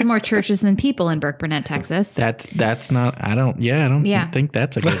churches. There was more churches than people in Burke Burnett, Texas. That's not. I don't think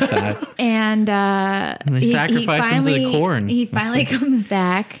that's a good sign. And they sacrificed him to the corn. He finally comes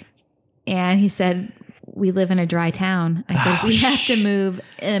back, and he said, "We live in a dry town." I said, "We have to move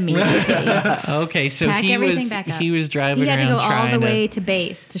immediately." Okay, so Pack everything back up. he was driving He had around to go all trying the to. way to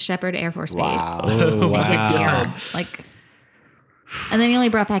base, to Shepherd Air Force Base. Wow. Oh, And get wow. beer. And then he only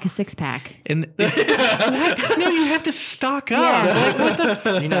brought back a 6-pack. And what? No, you have to stock up. Yeah. Like, what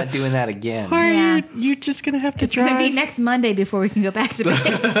the? You're not doing that again. Why are Yeah. you're just gonna have to It's going drive? to be next Monday before we can go back to base.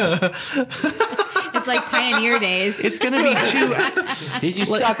 It's like Pioneer Days. It's gonna be 2. Did you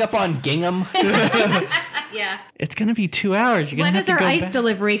stock up on gingham? Yeah. It's gonna be 2 hours. You're gonna When have is to our go ice back.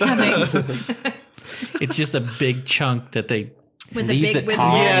 delivery coming? It's just a big chunk that they. With They use the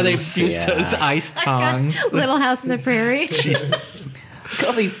tongs. Yeah, they used Yeah. those ice tongs. Little House in the Prairie. Look at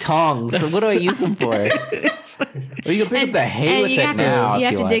all these tongs. So what do I use them for? Well, you can pick up the hay with you it have now. to, you if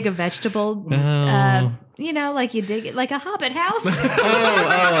have to like. dig a vegetable. Oh. Like you dig it like a Hobbit house.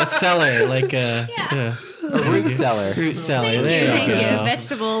 a cellar, like a Yeah. A root cellar. fruit cellar. Thank There you. you go.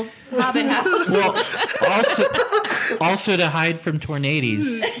 Vegetable Hobbit house. Well, also to hide from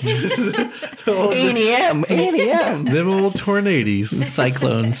tornadoes, A&M. Them old tornadoes.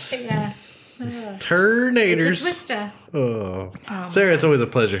 cyclones. Yeah. Turnators. Vista. Oh. Sarah, it's always a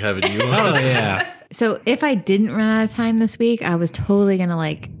pleasure having you on. Oh yeah. So if I didn't run out of time this week, I was totally gonna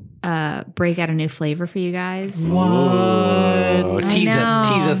break out a new flavor for you guys. Oh, I tease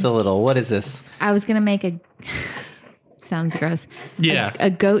know. us a little. What is this? I was gonna make a sounds gross. Yeah. A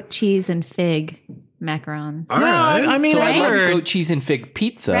goat cheese and fig macaron. All right. I mean, So I've I love heard. goat cheese and fig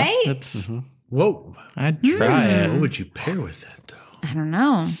pizza. Right? That's. Whoa. I'd try What it. would you pair with that though? I don't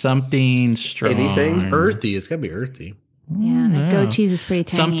know. Something strong. Anything? Earthy. It's gotta be earthy. Yeah, the yeah. goat cheese is pretty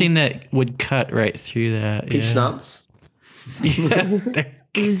tangy. Something that would cut right through that. Peach schnapps.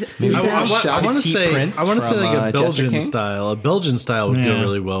 Ooze, I want to Tea say Prince like from, a Jester Belgian King? style. A Belgian style would go Yeah.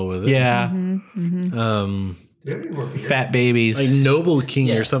 really well with it. Yeah. Fat babies. Like Noble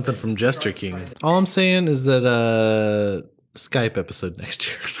King or something from Jester King. All I'm saying is that Skype episode next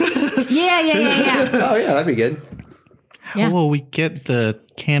year. yeah. Oh yeah, that'd be good. Yeah. How will we get the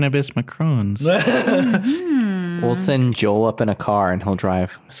cannabis macrons? We'll send Joel up in a car and he'll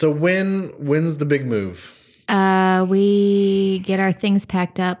drive. So when's the big move? We get our things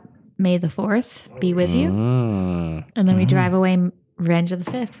packed up May the 4th, be with you. And then we drive away Revenge of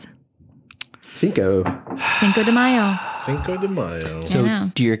the 5th. Cinco de Mayo. Cinco de Mayo. So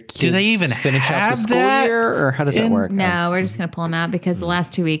do your kids they even finish out the have school that year, or how does that work? No, we're just going to pull them out because the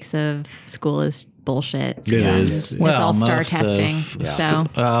last 2 weeks of school is bullshit. It is. It's all star testing. So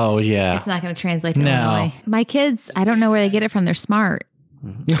Oh, yeah. it's not going to translate to No. Illinois. My kids, I don't know where they get it from. They're smart.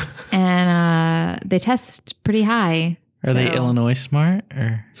 And they test pretty high. Are they So- Illinois smart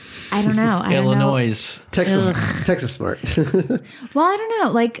or I don't know. I don't know. Illinois? Texas smart. Well, I don't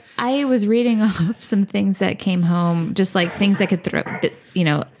know. Like I was reading off some things that came home, just like things I could throw,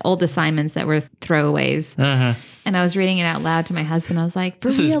 old assignments that were throwaways. Uh-huh. And I was reading it out loud to my husband. I was like, for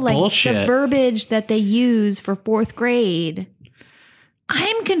This is real, like the bullshit. verbiage that they use for 4th grade,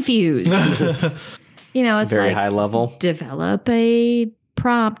 I'm confused. It's Very like high level. develop a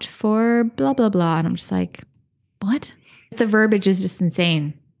prompt for blah, blah, blah. And I'm just like, what? The verbiage is just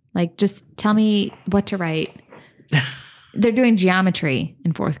insane. Like, just tell me what to write. They're doing geometry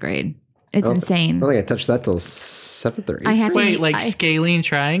in 4th grade. It's insane. I don't think I touched that till 7th or 8th. I have Wait, to, like scalene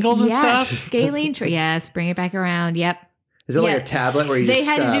triangles and yes, stuff? Scalene. Yes, bring it back around. Yep. Is it like Yeah. a tablet where you They just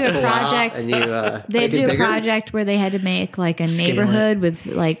had to do a pull out project. and you They had make to it do a bigger? project where they had to make like a Scale neighborhood with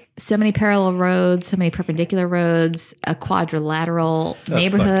like so many parallel roads, so many perpendicular roads, a quadrilateral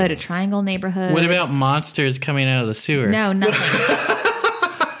neighborhood, a triangle neighborhood. What about monsters coming out of the sewer? No, nothing.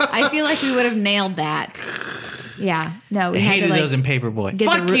 I feel like we would have nailed that. Yeah. No, I we had hated to like those in Paperboy. get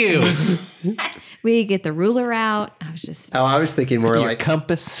Fuck the you. we get the ruler out. I was just Oh, I was thinking more Your like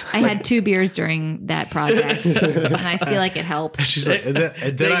compass. I had 2 beers during that project, and I feel like it helped. She's like, and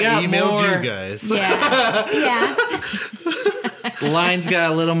then They I got emailed more. you guys. Yeah, yeah, The lines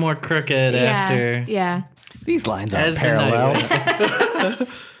got a little more crooked after. yeah. These lines As aren't the night parallel. went.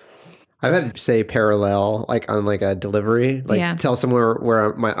 I've had to say parallel, like on like a delivery, like Yeah. tell someone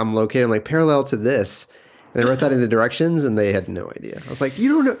where I'm located. I'm like parallel to this, and I wrote that in the directions, and they had no idea. I was like, you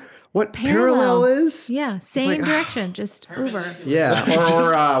don't know what parallel is? Yeah, same like, direction, just over. Yeah,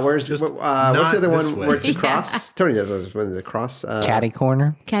 or where's what's the other this one way. where it's across? Tony knows when it's across. Catty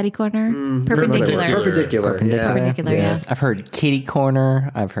corner. Catty corner, Mm, perpendicular. Perpendicular. Yeah. Perpendicular, yeah. I've heard kitty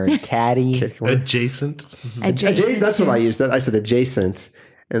corner. I've heard caddy. Adjacent. That's what I used. I said adjacent.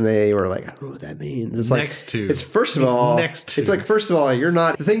 And they were like, I don't know what that means. It's like Next to. It's first of It's all. next to. It's like first of all, you're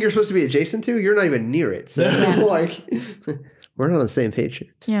not the thing you're supposed to be adjacent to. You're not even near it. So like, we're not on the same page here.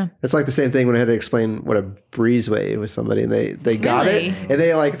 Yeah. It's like the same thing when I had to explain what a breezeway was somebody, and they got Really? it, and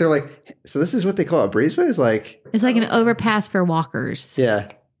they're like, so this is what they call a breezeway. It's like, It's like an overpass for walkers. yeah.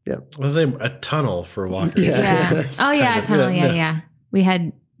 Was it a tunnel for walkers? Yeah. Oh yeah, Kind of. tunnel. Yeah. Yeah. We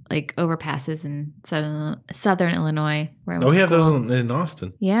had like overpasses in southern Illinois. Where I went Oh, we to have those school. in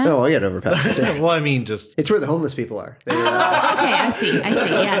Austin. Yeah. Oh, I got overpasses. Yeah. Well, I mean, just It's where the homeless people are. They, Okay, I see.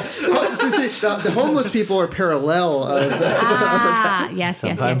 Yes. the homeless people are parallel of the Yes.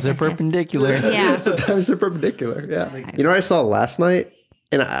 Sometimes they're perpendicular. Yeah. Sometimes they're perpendicular. Yeah. You know what I saw last night?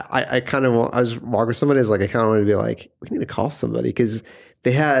 And I kind of, I was walking with somebody. I was like, I kind of wanted to be like, we need to call somebody because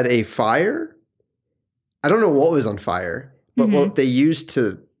they had a fire. I don't know what was on fire, but what they used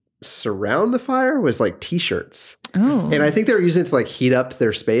to surround the fire was like T-shirts. Oh. And I think they were using it to like heat up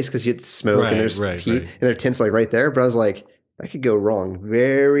their space because you had smoke and there's heat and their tent's like right there. But I was like, that could go wrong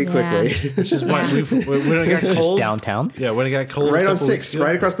very quickly. Which is why when it got Just cold downtown. Yeah, when it got cold, right a on couple 6, weeks ago.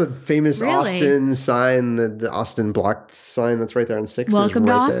 right across the famous Really? Austin sign, the Austin block sign that's right there on 6. is Welcome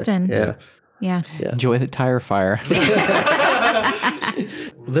to right there. Austin. Yeah. Yeah. Enjoy the tire fire.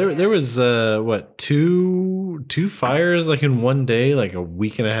 There was two fires like in one day, like a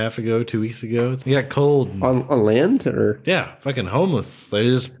week and a half ago, 2 weeks ago. It got cold on land or fucking homeless. They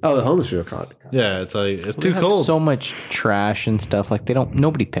just the homeless people caught. Yeah, it's like it's We too have cold. So much trash and stuff. Like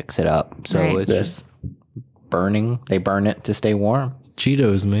nobody picks it up. So Right. it's Yeah. just burning. They burn it to stay warm.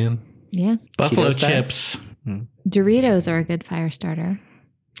 Cheetos, man. Yeah. Buffalo Cheetos bags. chips. Doritos are a good fire starter.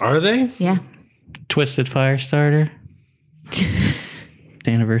 Are they? Yeah. Twisted fire starter. The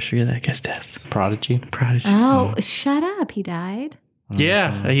anniversary of that guy's death. Prodigy. Oh, shut up. He died.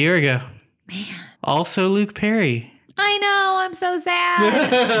 Yeah, a year ago. Man. Also Luke Perry. I know. I'm so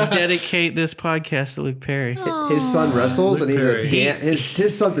sad. Dedicate this podcast to Luke Perry. His son wrestles, Luke and he's Perry.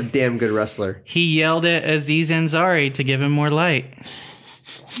 his son's a damn good wrestler. He yelled at Aziz Ansari to give him more light.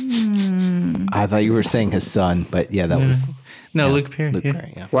 I thought you were saying his son, but yeah, that was No, Luke Perry. Luke yeah.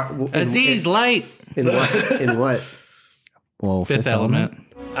 Perry. Yeah. Aziz, light. In what? In what? Well, Fifth Element.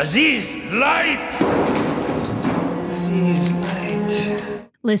 Aziz, light! Aziz, light.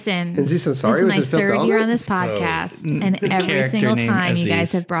 Listen, Aziz this is Ansari was my in Fifth third year Element? on this podcast, and every Character single named time you guys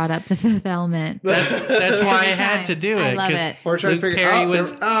Aziz. have brought up the Fifth Element. That's why I Every had time. to do I it. love 'cause it. We're trying Luke to figure Perry out.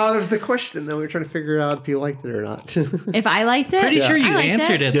 was There's the question though. We're trying to figure out if you liked it or not. If I liked it, pretty sure you I liked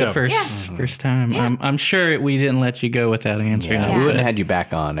answered it, Yeah. the first time. Yeah. I'm sure we didn't let you go without answering Yeah, it. we Yeah. wouldn't but- have had you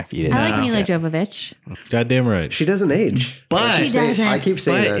back on if you didn't. I like No. Mila Jovovich. Goddamn right. She doesn't age. But She doesn't. I keep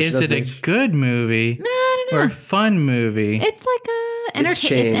saying But that. She is it doesn't a age. good movie No, I don't or know. a fun movie It's like a It's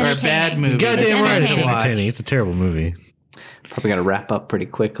changed. or a bad movie? Goddamn It's right. It's entertaining. entertaining. It's a terrible movie. Probably got to wrap up pretty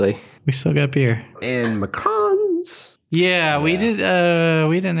quickly. We still got beer. And Macrons. Yeah, we did.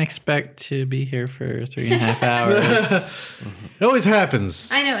 We didn't expect to be here for 3.5 hours. It always happens.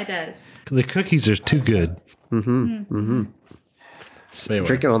 I know it does. The cookies are too good. Anyway.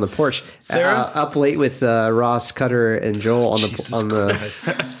 Drinking on the porch. Sarah? Up late with Ross, Cutter, and Joel on the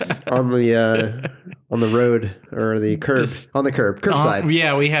on the road or the curb on the curbside.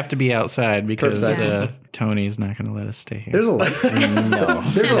 Yeah, we have to be outside because Curbside. Tony's not going to let us stay here. There's a light. No,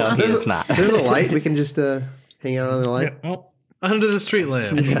 he is not. There's a light. We can just hang out on the light. Oh, Under the street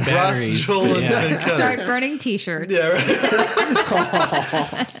lamp. Ross, batteries. Joel, and Yeah. Cutter. Start burning T-shirts. Yeah, right.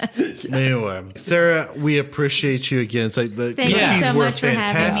 Anyway, Sarah, we appreciate you again. It's like the Thank you cookies so were much for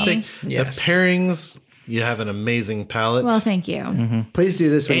having fantastic. me. Yes. The pairings, you have an amazing palate. Well, thank you. Please do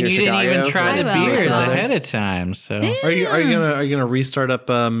this when And you're you in didn't Chicago. even try the I will. beers I will. ahead of time, so Are you gonna restart up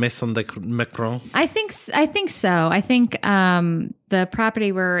Maison de Macron? I think so. I think the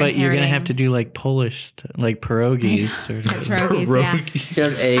property we're but you're gonna inheriting- have to do like Polish, like pierogies. Or Pierogies, yeah.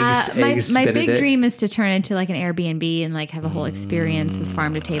 You have eggs, my big Benedict. dream is to turn into like an Airbnb and like have a whole experience with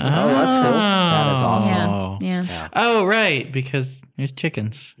farm to table Oh, that's stuff. cool. That is awesome. Yeah. Oh, right, because there's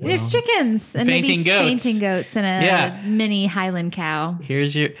chickens. There's chickens and Fainting maybe goats. fainting goats and a Yeah. mini Highland cow.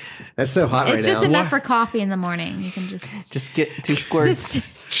 Here's your. That's so hot It's right just now. enough for coffee in the morning. You can just get 2 squirts.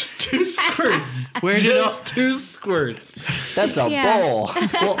 Just 2 squirts. Where did all, Just 2 squirts. That's a Yeah. bowl.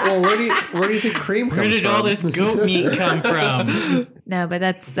 well, where do you think cream comes where did from? all this goat meat come from? No, but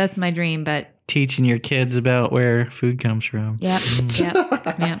that's my dream. But Teaching your kids about where food comes from. yep.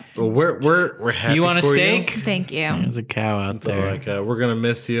 Well, we're happy. You want a for steak? Thank you. There's a cow out So there. like we're gonna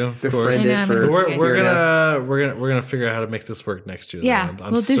miss you, of course. Befriended I know, I'm for gonna We're, miss you. we're gonna figure out how to make this work next year. Yeah,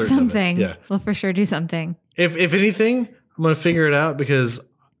 I'm we'll do certain of it. something. Yeah. We'll for sure do something. If anything, I'm gonna figure it out because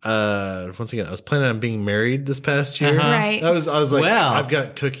once again, I was planning on being married this past year. Uh-huh. Right. I was like, Well. I've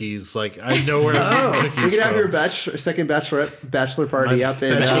got cookies. Like I know where to Oh, get you cookies can have your from. second bachelor party up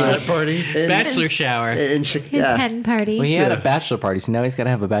in Bachelorette party. Bachelor shower. His yeah. pen party. Well, he had a bachelor party, so now he's got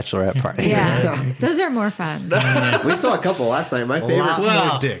to have a bachelorette party. Yeah, those are more fun. We saw a couple last night. My A favorite. lot Well.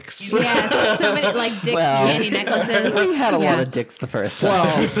 more dicks. Yeah, so many like dick candy necklaces. We had a lot Yeah. of dicks the first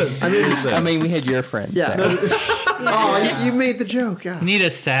time. I mean, we had your friends. Yeah. there. No, oh, you made the joke. Yeah. You need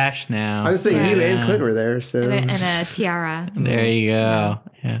a sash now. I was saying you Yeah. and Clint were there, so And a tiara. There you go.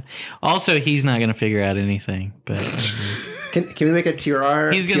 Yeah. Also, he's not going to figure out anything, but can we make a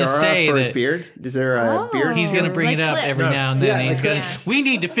tiara? He's gonna tiara say for his that- beard. Is there a beard? he's going to bring Like it up clips. every now and then. Yeah, He's like going. clips. We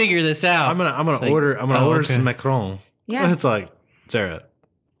need to figure this out. I'm gonna It's like, order. I'm gonna oh, order okay. some Macron. Yeah. It's like Sarah, hook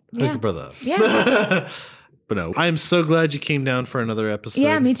Yeah. your brother up. Yeah. But no, I'm so glad you came down for another episode.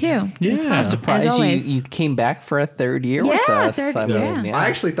 Yeah, me too. Yeah. It's fun, I'm as surprised always. you came back for a third year with Yeah, us. third- I mean, yeah. I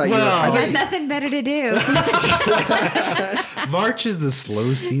actually thought Well, you were. I I got thought nothing better to do. March is the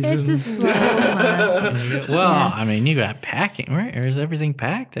slow season. It's a slow month. Well, I mean, you got packing, right? Or is everything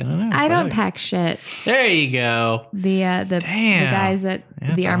packed? I don't know. I don't Fuck. pack shit. There you go. The Damn. guys that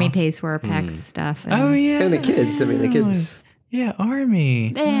That's the army awesome. pays for packs stuff. And, Oh yeah. and the kids. I mean, the kids. Yeah,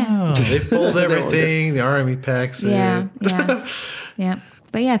 army. Yeah. Oh. They fold everything. The army packs it. Yeah, yeah, yeah.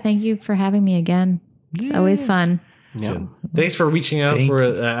 But yeah, thank you for having me again. It's always fun. So, thanks for reaching out Thank-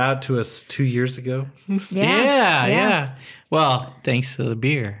 out to us 2 years ago. Yeah. Well, thanks to the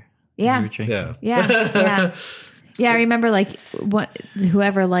beer. Yeah. you were drinking. Yeah. Yeah. Yeah, I remember like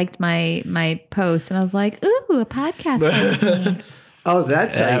whoever liked my post, and I was like, "Ooh, a podcast." with me. Oh,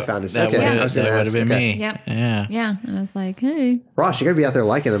 that's how you found us. Okay, That I was going to would ask. have been Okay. me. Yep. Yeah. Yeah, and I was like, "Hey, Ross, you got to be out there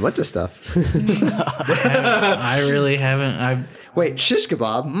liking a bunch of stuff. I really haven't. Wait, shish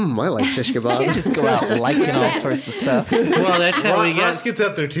kebab. I like shish You kebab. just go out liking all sorts of stuff. Well, that's how we Ross got. gets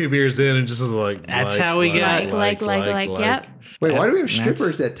out there 2 beers in and just is like. That's how we got- like, yep." Wait, why do we have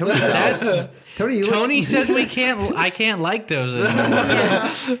strippers at Tony's house? Tony says we can't. I can't like those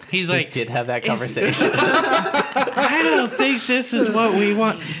anymore. He's like, we did have that conversation. I don't think this is what we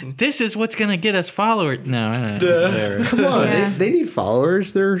want. This is what's gonna get us followers. No, whatever. Come on, they need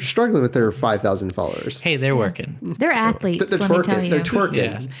followers. They're struggling with their 5,000 followers. Hey, they're working. They're athletes. They're let me tell twerking. you. They're twerking.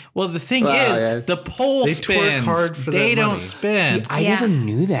 Yeah. Well, the thing is, the pole They spins. twerk hard for they that don't money. spin. See, I never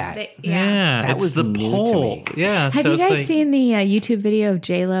knew that. Yeah, That it's was the new to pole. me. Yeah. Have so you it's guys like, seen the YouTube video of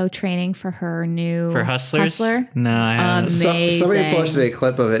J-Lo training for her new for Hustlers? Hustler? No, I haven't. Somebody posted a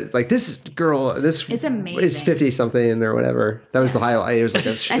clip of it. Like, this girl, this It's amazing. is 50 something or whatever. That was the highlight. It was like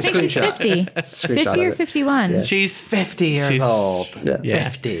a I think she's screenshot. 50. Screenshot 50 or of it. 51. Yeah. She's 50 years old. Yeah.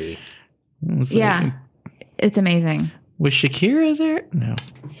 50. It's Yeah. like- It's amazing. Was Shakira there? No.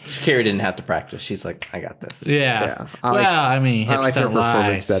 Shakira didn't have to practice. She's like, I got this. Yeah. I Well, like- I mean, I like hips her don't lie,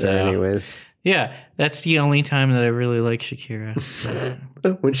 performance better, so- anyways. Yeah, that's the only time that I really like Shakira.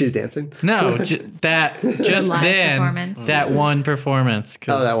 When she's dancing. No, that just Live then, performance. that one performance.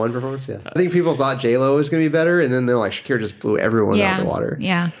 'cause- Oh, that one performance. Yeah, I think people thought J-Lo was going to be better, and then they're like, Shakira just blew everyone out of the water.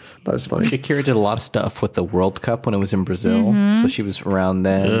 Yeah. That was funny. Shakira did a lot of stuff with the World Cup when it was in Brazil. So she was around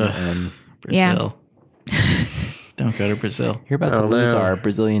then. Ugh. And Brazil. Don't go to Brazil. you're about to lose our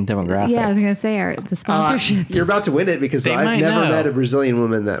Brazilian demographic. Yeah, I was going to say the sponsorship. You're about to win it because They I've might never know. met a Brazilian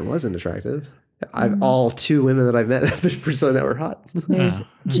woman that wasn't attractive. I've all 2 women that I've met have been Brazilian that were hot. There's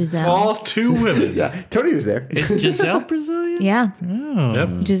Giselle. All 2 women. Yeah, Tony was there. Is Giselle Brazilian? Yeah. Oh. Yep.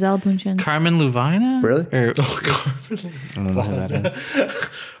 Giselle Bundchen. Carmen Luvina? Really? Or, Oh, God. I don't know who that is.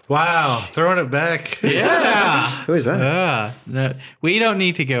 Wow, throwing it back. yeah. Who is that? No, we don't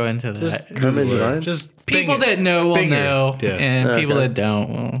need to go into that. Just Carmen Google it. Levine? Just People bing it. that know will Bing it. know, Yeah. and people Okay. that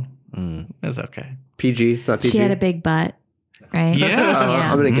don't, well, it's okay. PG. It's not PG. She had a big butt, right? Yeah.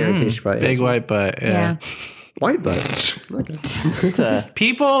 I'm going to guarantee she probably Big has one. white butt. Yeah. Yeah. White butt. Okay.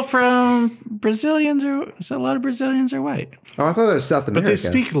 People from Brazilians are, so a lot of Brazilians are white. Oh, I thought that was South But America. they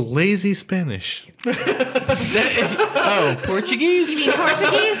speak lazy Spanish. Oh, Portuguese? You mean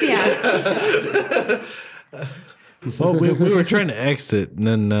Portuguese? Yeah. Well, we were trying to exit, and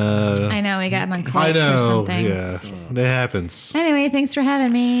then I know, we got on I call or know, something. yeah, it happens. Anyway, thanks for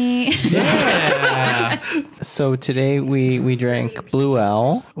having me. Yeah. So today we drank Blue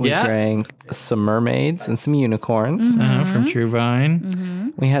Owl. We Yeah. drank some mermaids and some unicorns. From True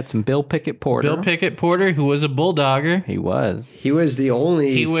Vine. We had some Bill Pickett Porter. Bill Pickett Porter, who was a bulldogger. He was. He was the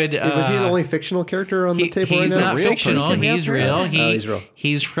only. He would, Was he the only fictional character on the table right He's now? not Real fictional. person. He's real. He's real.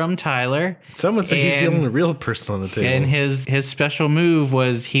 He's from Tyler. Someone said he's the And- only real person on the table. And his special move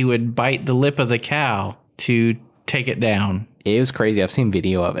was he would bite the lip of the cow to take it down. It was crazy. I've seen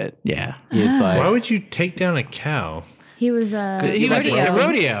video of it. Yeah. It's Why like would you take down a cow? He was He was rodeo. a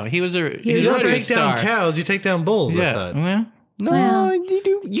rodeo. He was a was You a don't rodeo take down star. cows, you take down bulls, I Yeah. thought. Well, no, Well, you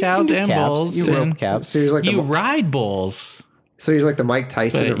do you cows can do and calves. bulls You rope and- calves. So he's like you the, ride bulls. so he's like the Mike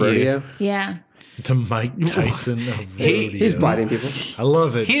Tyson But of rodeo. Yeah. To Mike Tyson of rodeo. He's biting people. I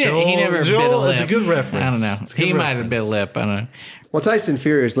love it. He never bit a Joel, lip. it's a good reference. I don't know. It's a good He might have bit a reference. lip. I don't know. Well, Tyson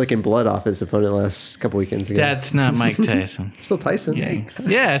Fury was licking blood off his opponent last couple weekends ago. That's not Mike Tyson. Still Tyson.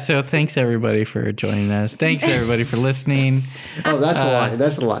 Yeah, so thanks everybody for joining us. Thanks everybody for listening. Oh, that's the line.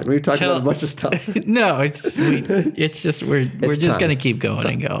 That's the line. We've talked tell- about a bunch of stuff. No, it's just we're just time. gonna keep going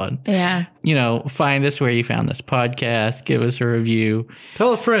and going. Yeah. You know, find us where you found this podcast. Give us a review.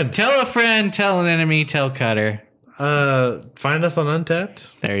 Tell a friend. Tell a friend. Tell an enemy. Tell Cutter. Find us on Untapped.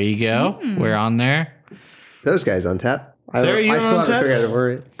 There you go. We're on there. Those guys on tap. Sarah, you I on still haven't Untapped? figured out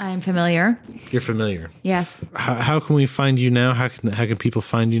where. I'm familiar. You're familiar. Yes. How can we find you now? How can people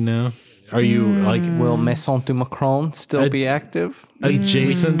find you now? Are you like Will Maison du Macron still be active?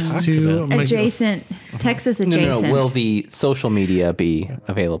 adjacent to Adjacent. Texas No, adjacent. no. Will the social media be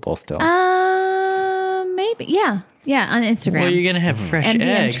available still? Maybe. Yeah. Yeah. On Instagram. Well, you're gonna have fresh MDM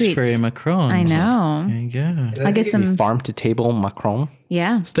eggs treats. for your Macron. I know. There you go. I'll get some. Farm to table Macron.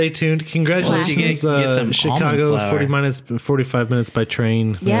 Yeah. Stay tuned. Congratulations, Well, get some Chicago. almond flour. 45 minutes by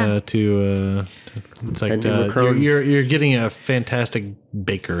train. Yeah. It's like And Macron. you're getting a fantastic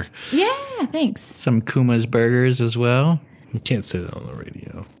baker. Yeah. Thanks. Some Kuma's burgers as well. You can't say that on the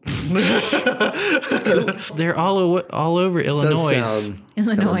radio. They're all over Illinois. Does sound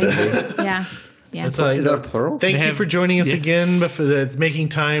Illinois. kind of big. Yeah. Yeah. That's like, Is that a plural? Thank They you have- for joining us yes. again. Making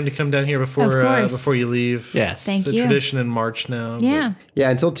time to come down here before Of course. before you leave. Yes. Thank it's a you. tradition in March now. but- Yeah. Yeah,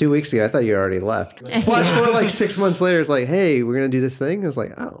 until 2 weeks ago, I thought you already left. Flash forward like 6 months later, it's like, hey, we're gonna do this thing. I was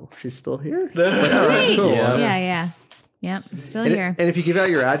like, oh, she's still here. Like, all right, Sweet. cool. Yeah. Yeah. Yep. Still And, here. and if you give out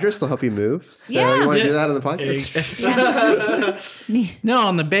your address, they'll help you move. So Yeah. you want to Yeah. do that on the podcast? No,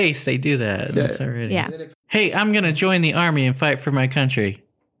 on the base they do that. That's already. Yeah. Hey, I'm gonna join the army and fight for my country.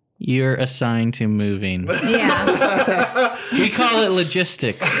 you're assigned to moving. Yeah. We call it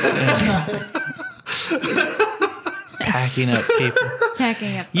logistics. Packing up people.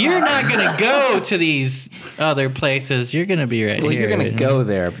 Packing up. You're not going to go to these other places. You're going to be right Well, here. you're going to go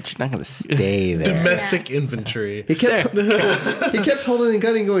there, but you're not going to stay there. Domestic infantry. He kept holding the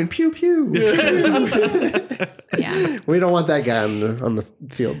gun and going pew pew. Yeah. We don't want that guy on the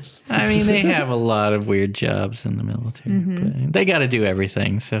fields. I mean, they have a lot of weird jobs in the military. But they got to do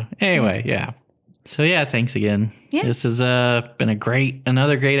everything. So anyway, yeah. So yeah, thanks again. Yeah. This has been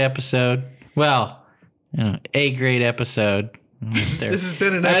another great episode. Well, a great episode. This has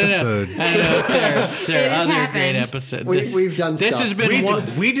been an episode. I don't know if there It are has other happened. great episodes. We've done This stuff. has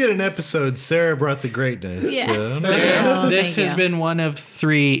been We did an episode. Sarah brought the greatness. Yeah. So. this has been one of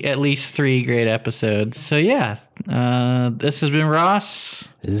at least three great episodes. So yeah, this has been Ross.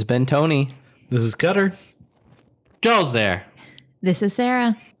 This has been Tony. This is Cutter. Joel's there. This is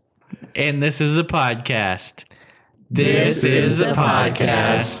Sarah. And this is the podcast. This is the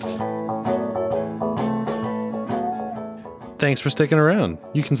podcast. Thanks for sticking around.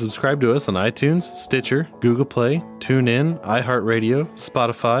 You can subscribe to us on iTunes, Stitcher, Google Play, TuneIn, iHeartRadio,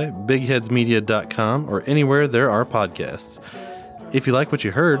 Spotify, BigHeadsMedia.com, or anywhere there are podcasts. If you like what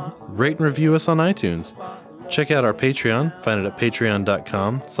you heard, rate and review us on iTunes. Check out our Patreon. Find it at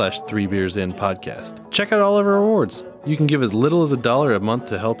patreon.com/3beersinpodcast. Check out all of our awards. You can give as little as $1 a month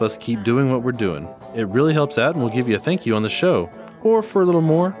to help us keep doing what we're doing. It really helps out, and we'll give you a thank you on the show. Or for a little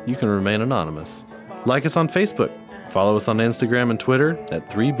more, you can remain anonymous. Like us on Facebook. Follow us on Instagram and Twitter at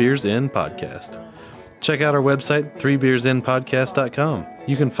 3beersinpodcast. Check out our website, 3beersinpodcast.com.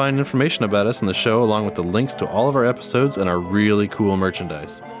 You can find information about us and the show along with the links to all of our episodes and our really cool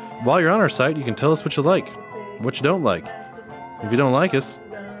merchandise. While you're on our site, you can tell us what you like, what you don't like. If you don't like us,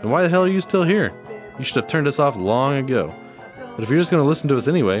 then why the hell are you still here? You should have turned us off long ago. But if you're just going to listen to us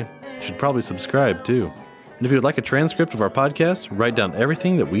anyway, you should probably subscribe too. And if you would like a transcript of our podcast, write down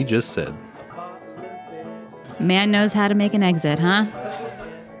everything that we just said. Man knows how to make an exit, huh?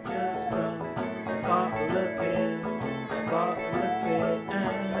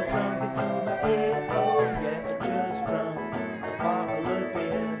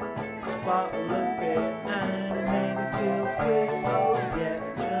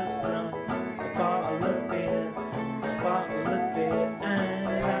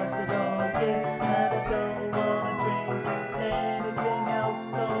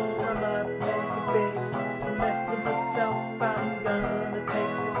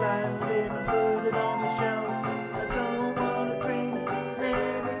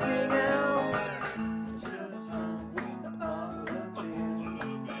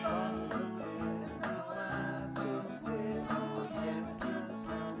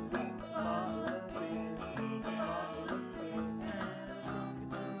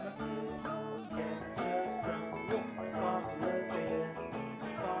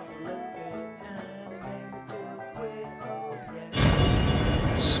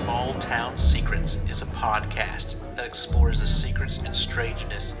 Small Town Secrets is a podcast that explores the secrets and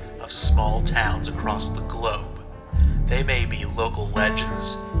strangeness of small towns across the globe. They may be local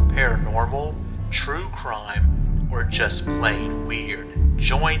legends, paranormal, true crime, or just plain weird.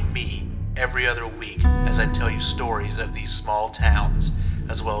 Join me every other week as I tell you stories of these small towns,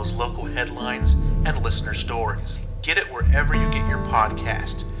 as well as local headlines and listener stories. Get it wherever you get your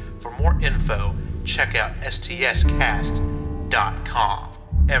podcast. For more info, check out stscast.com.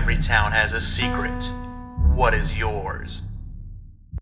 Every town has a secret. What is yours?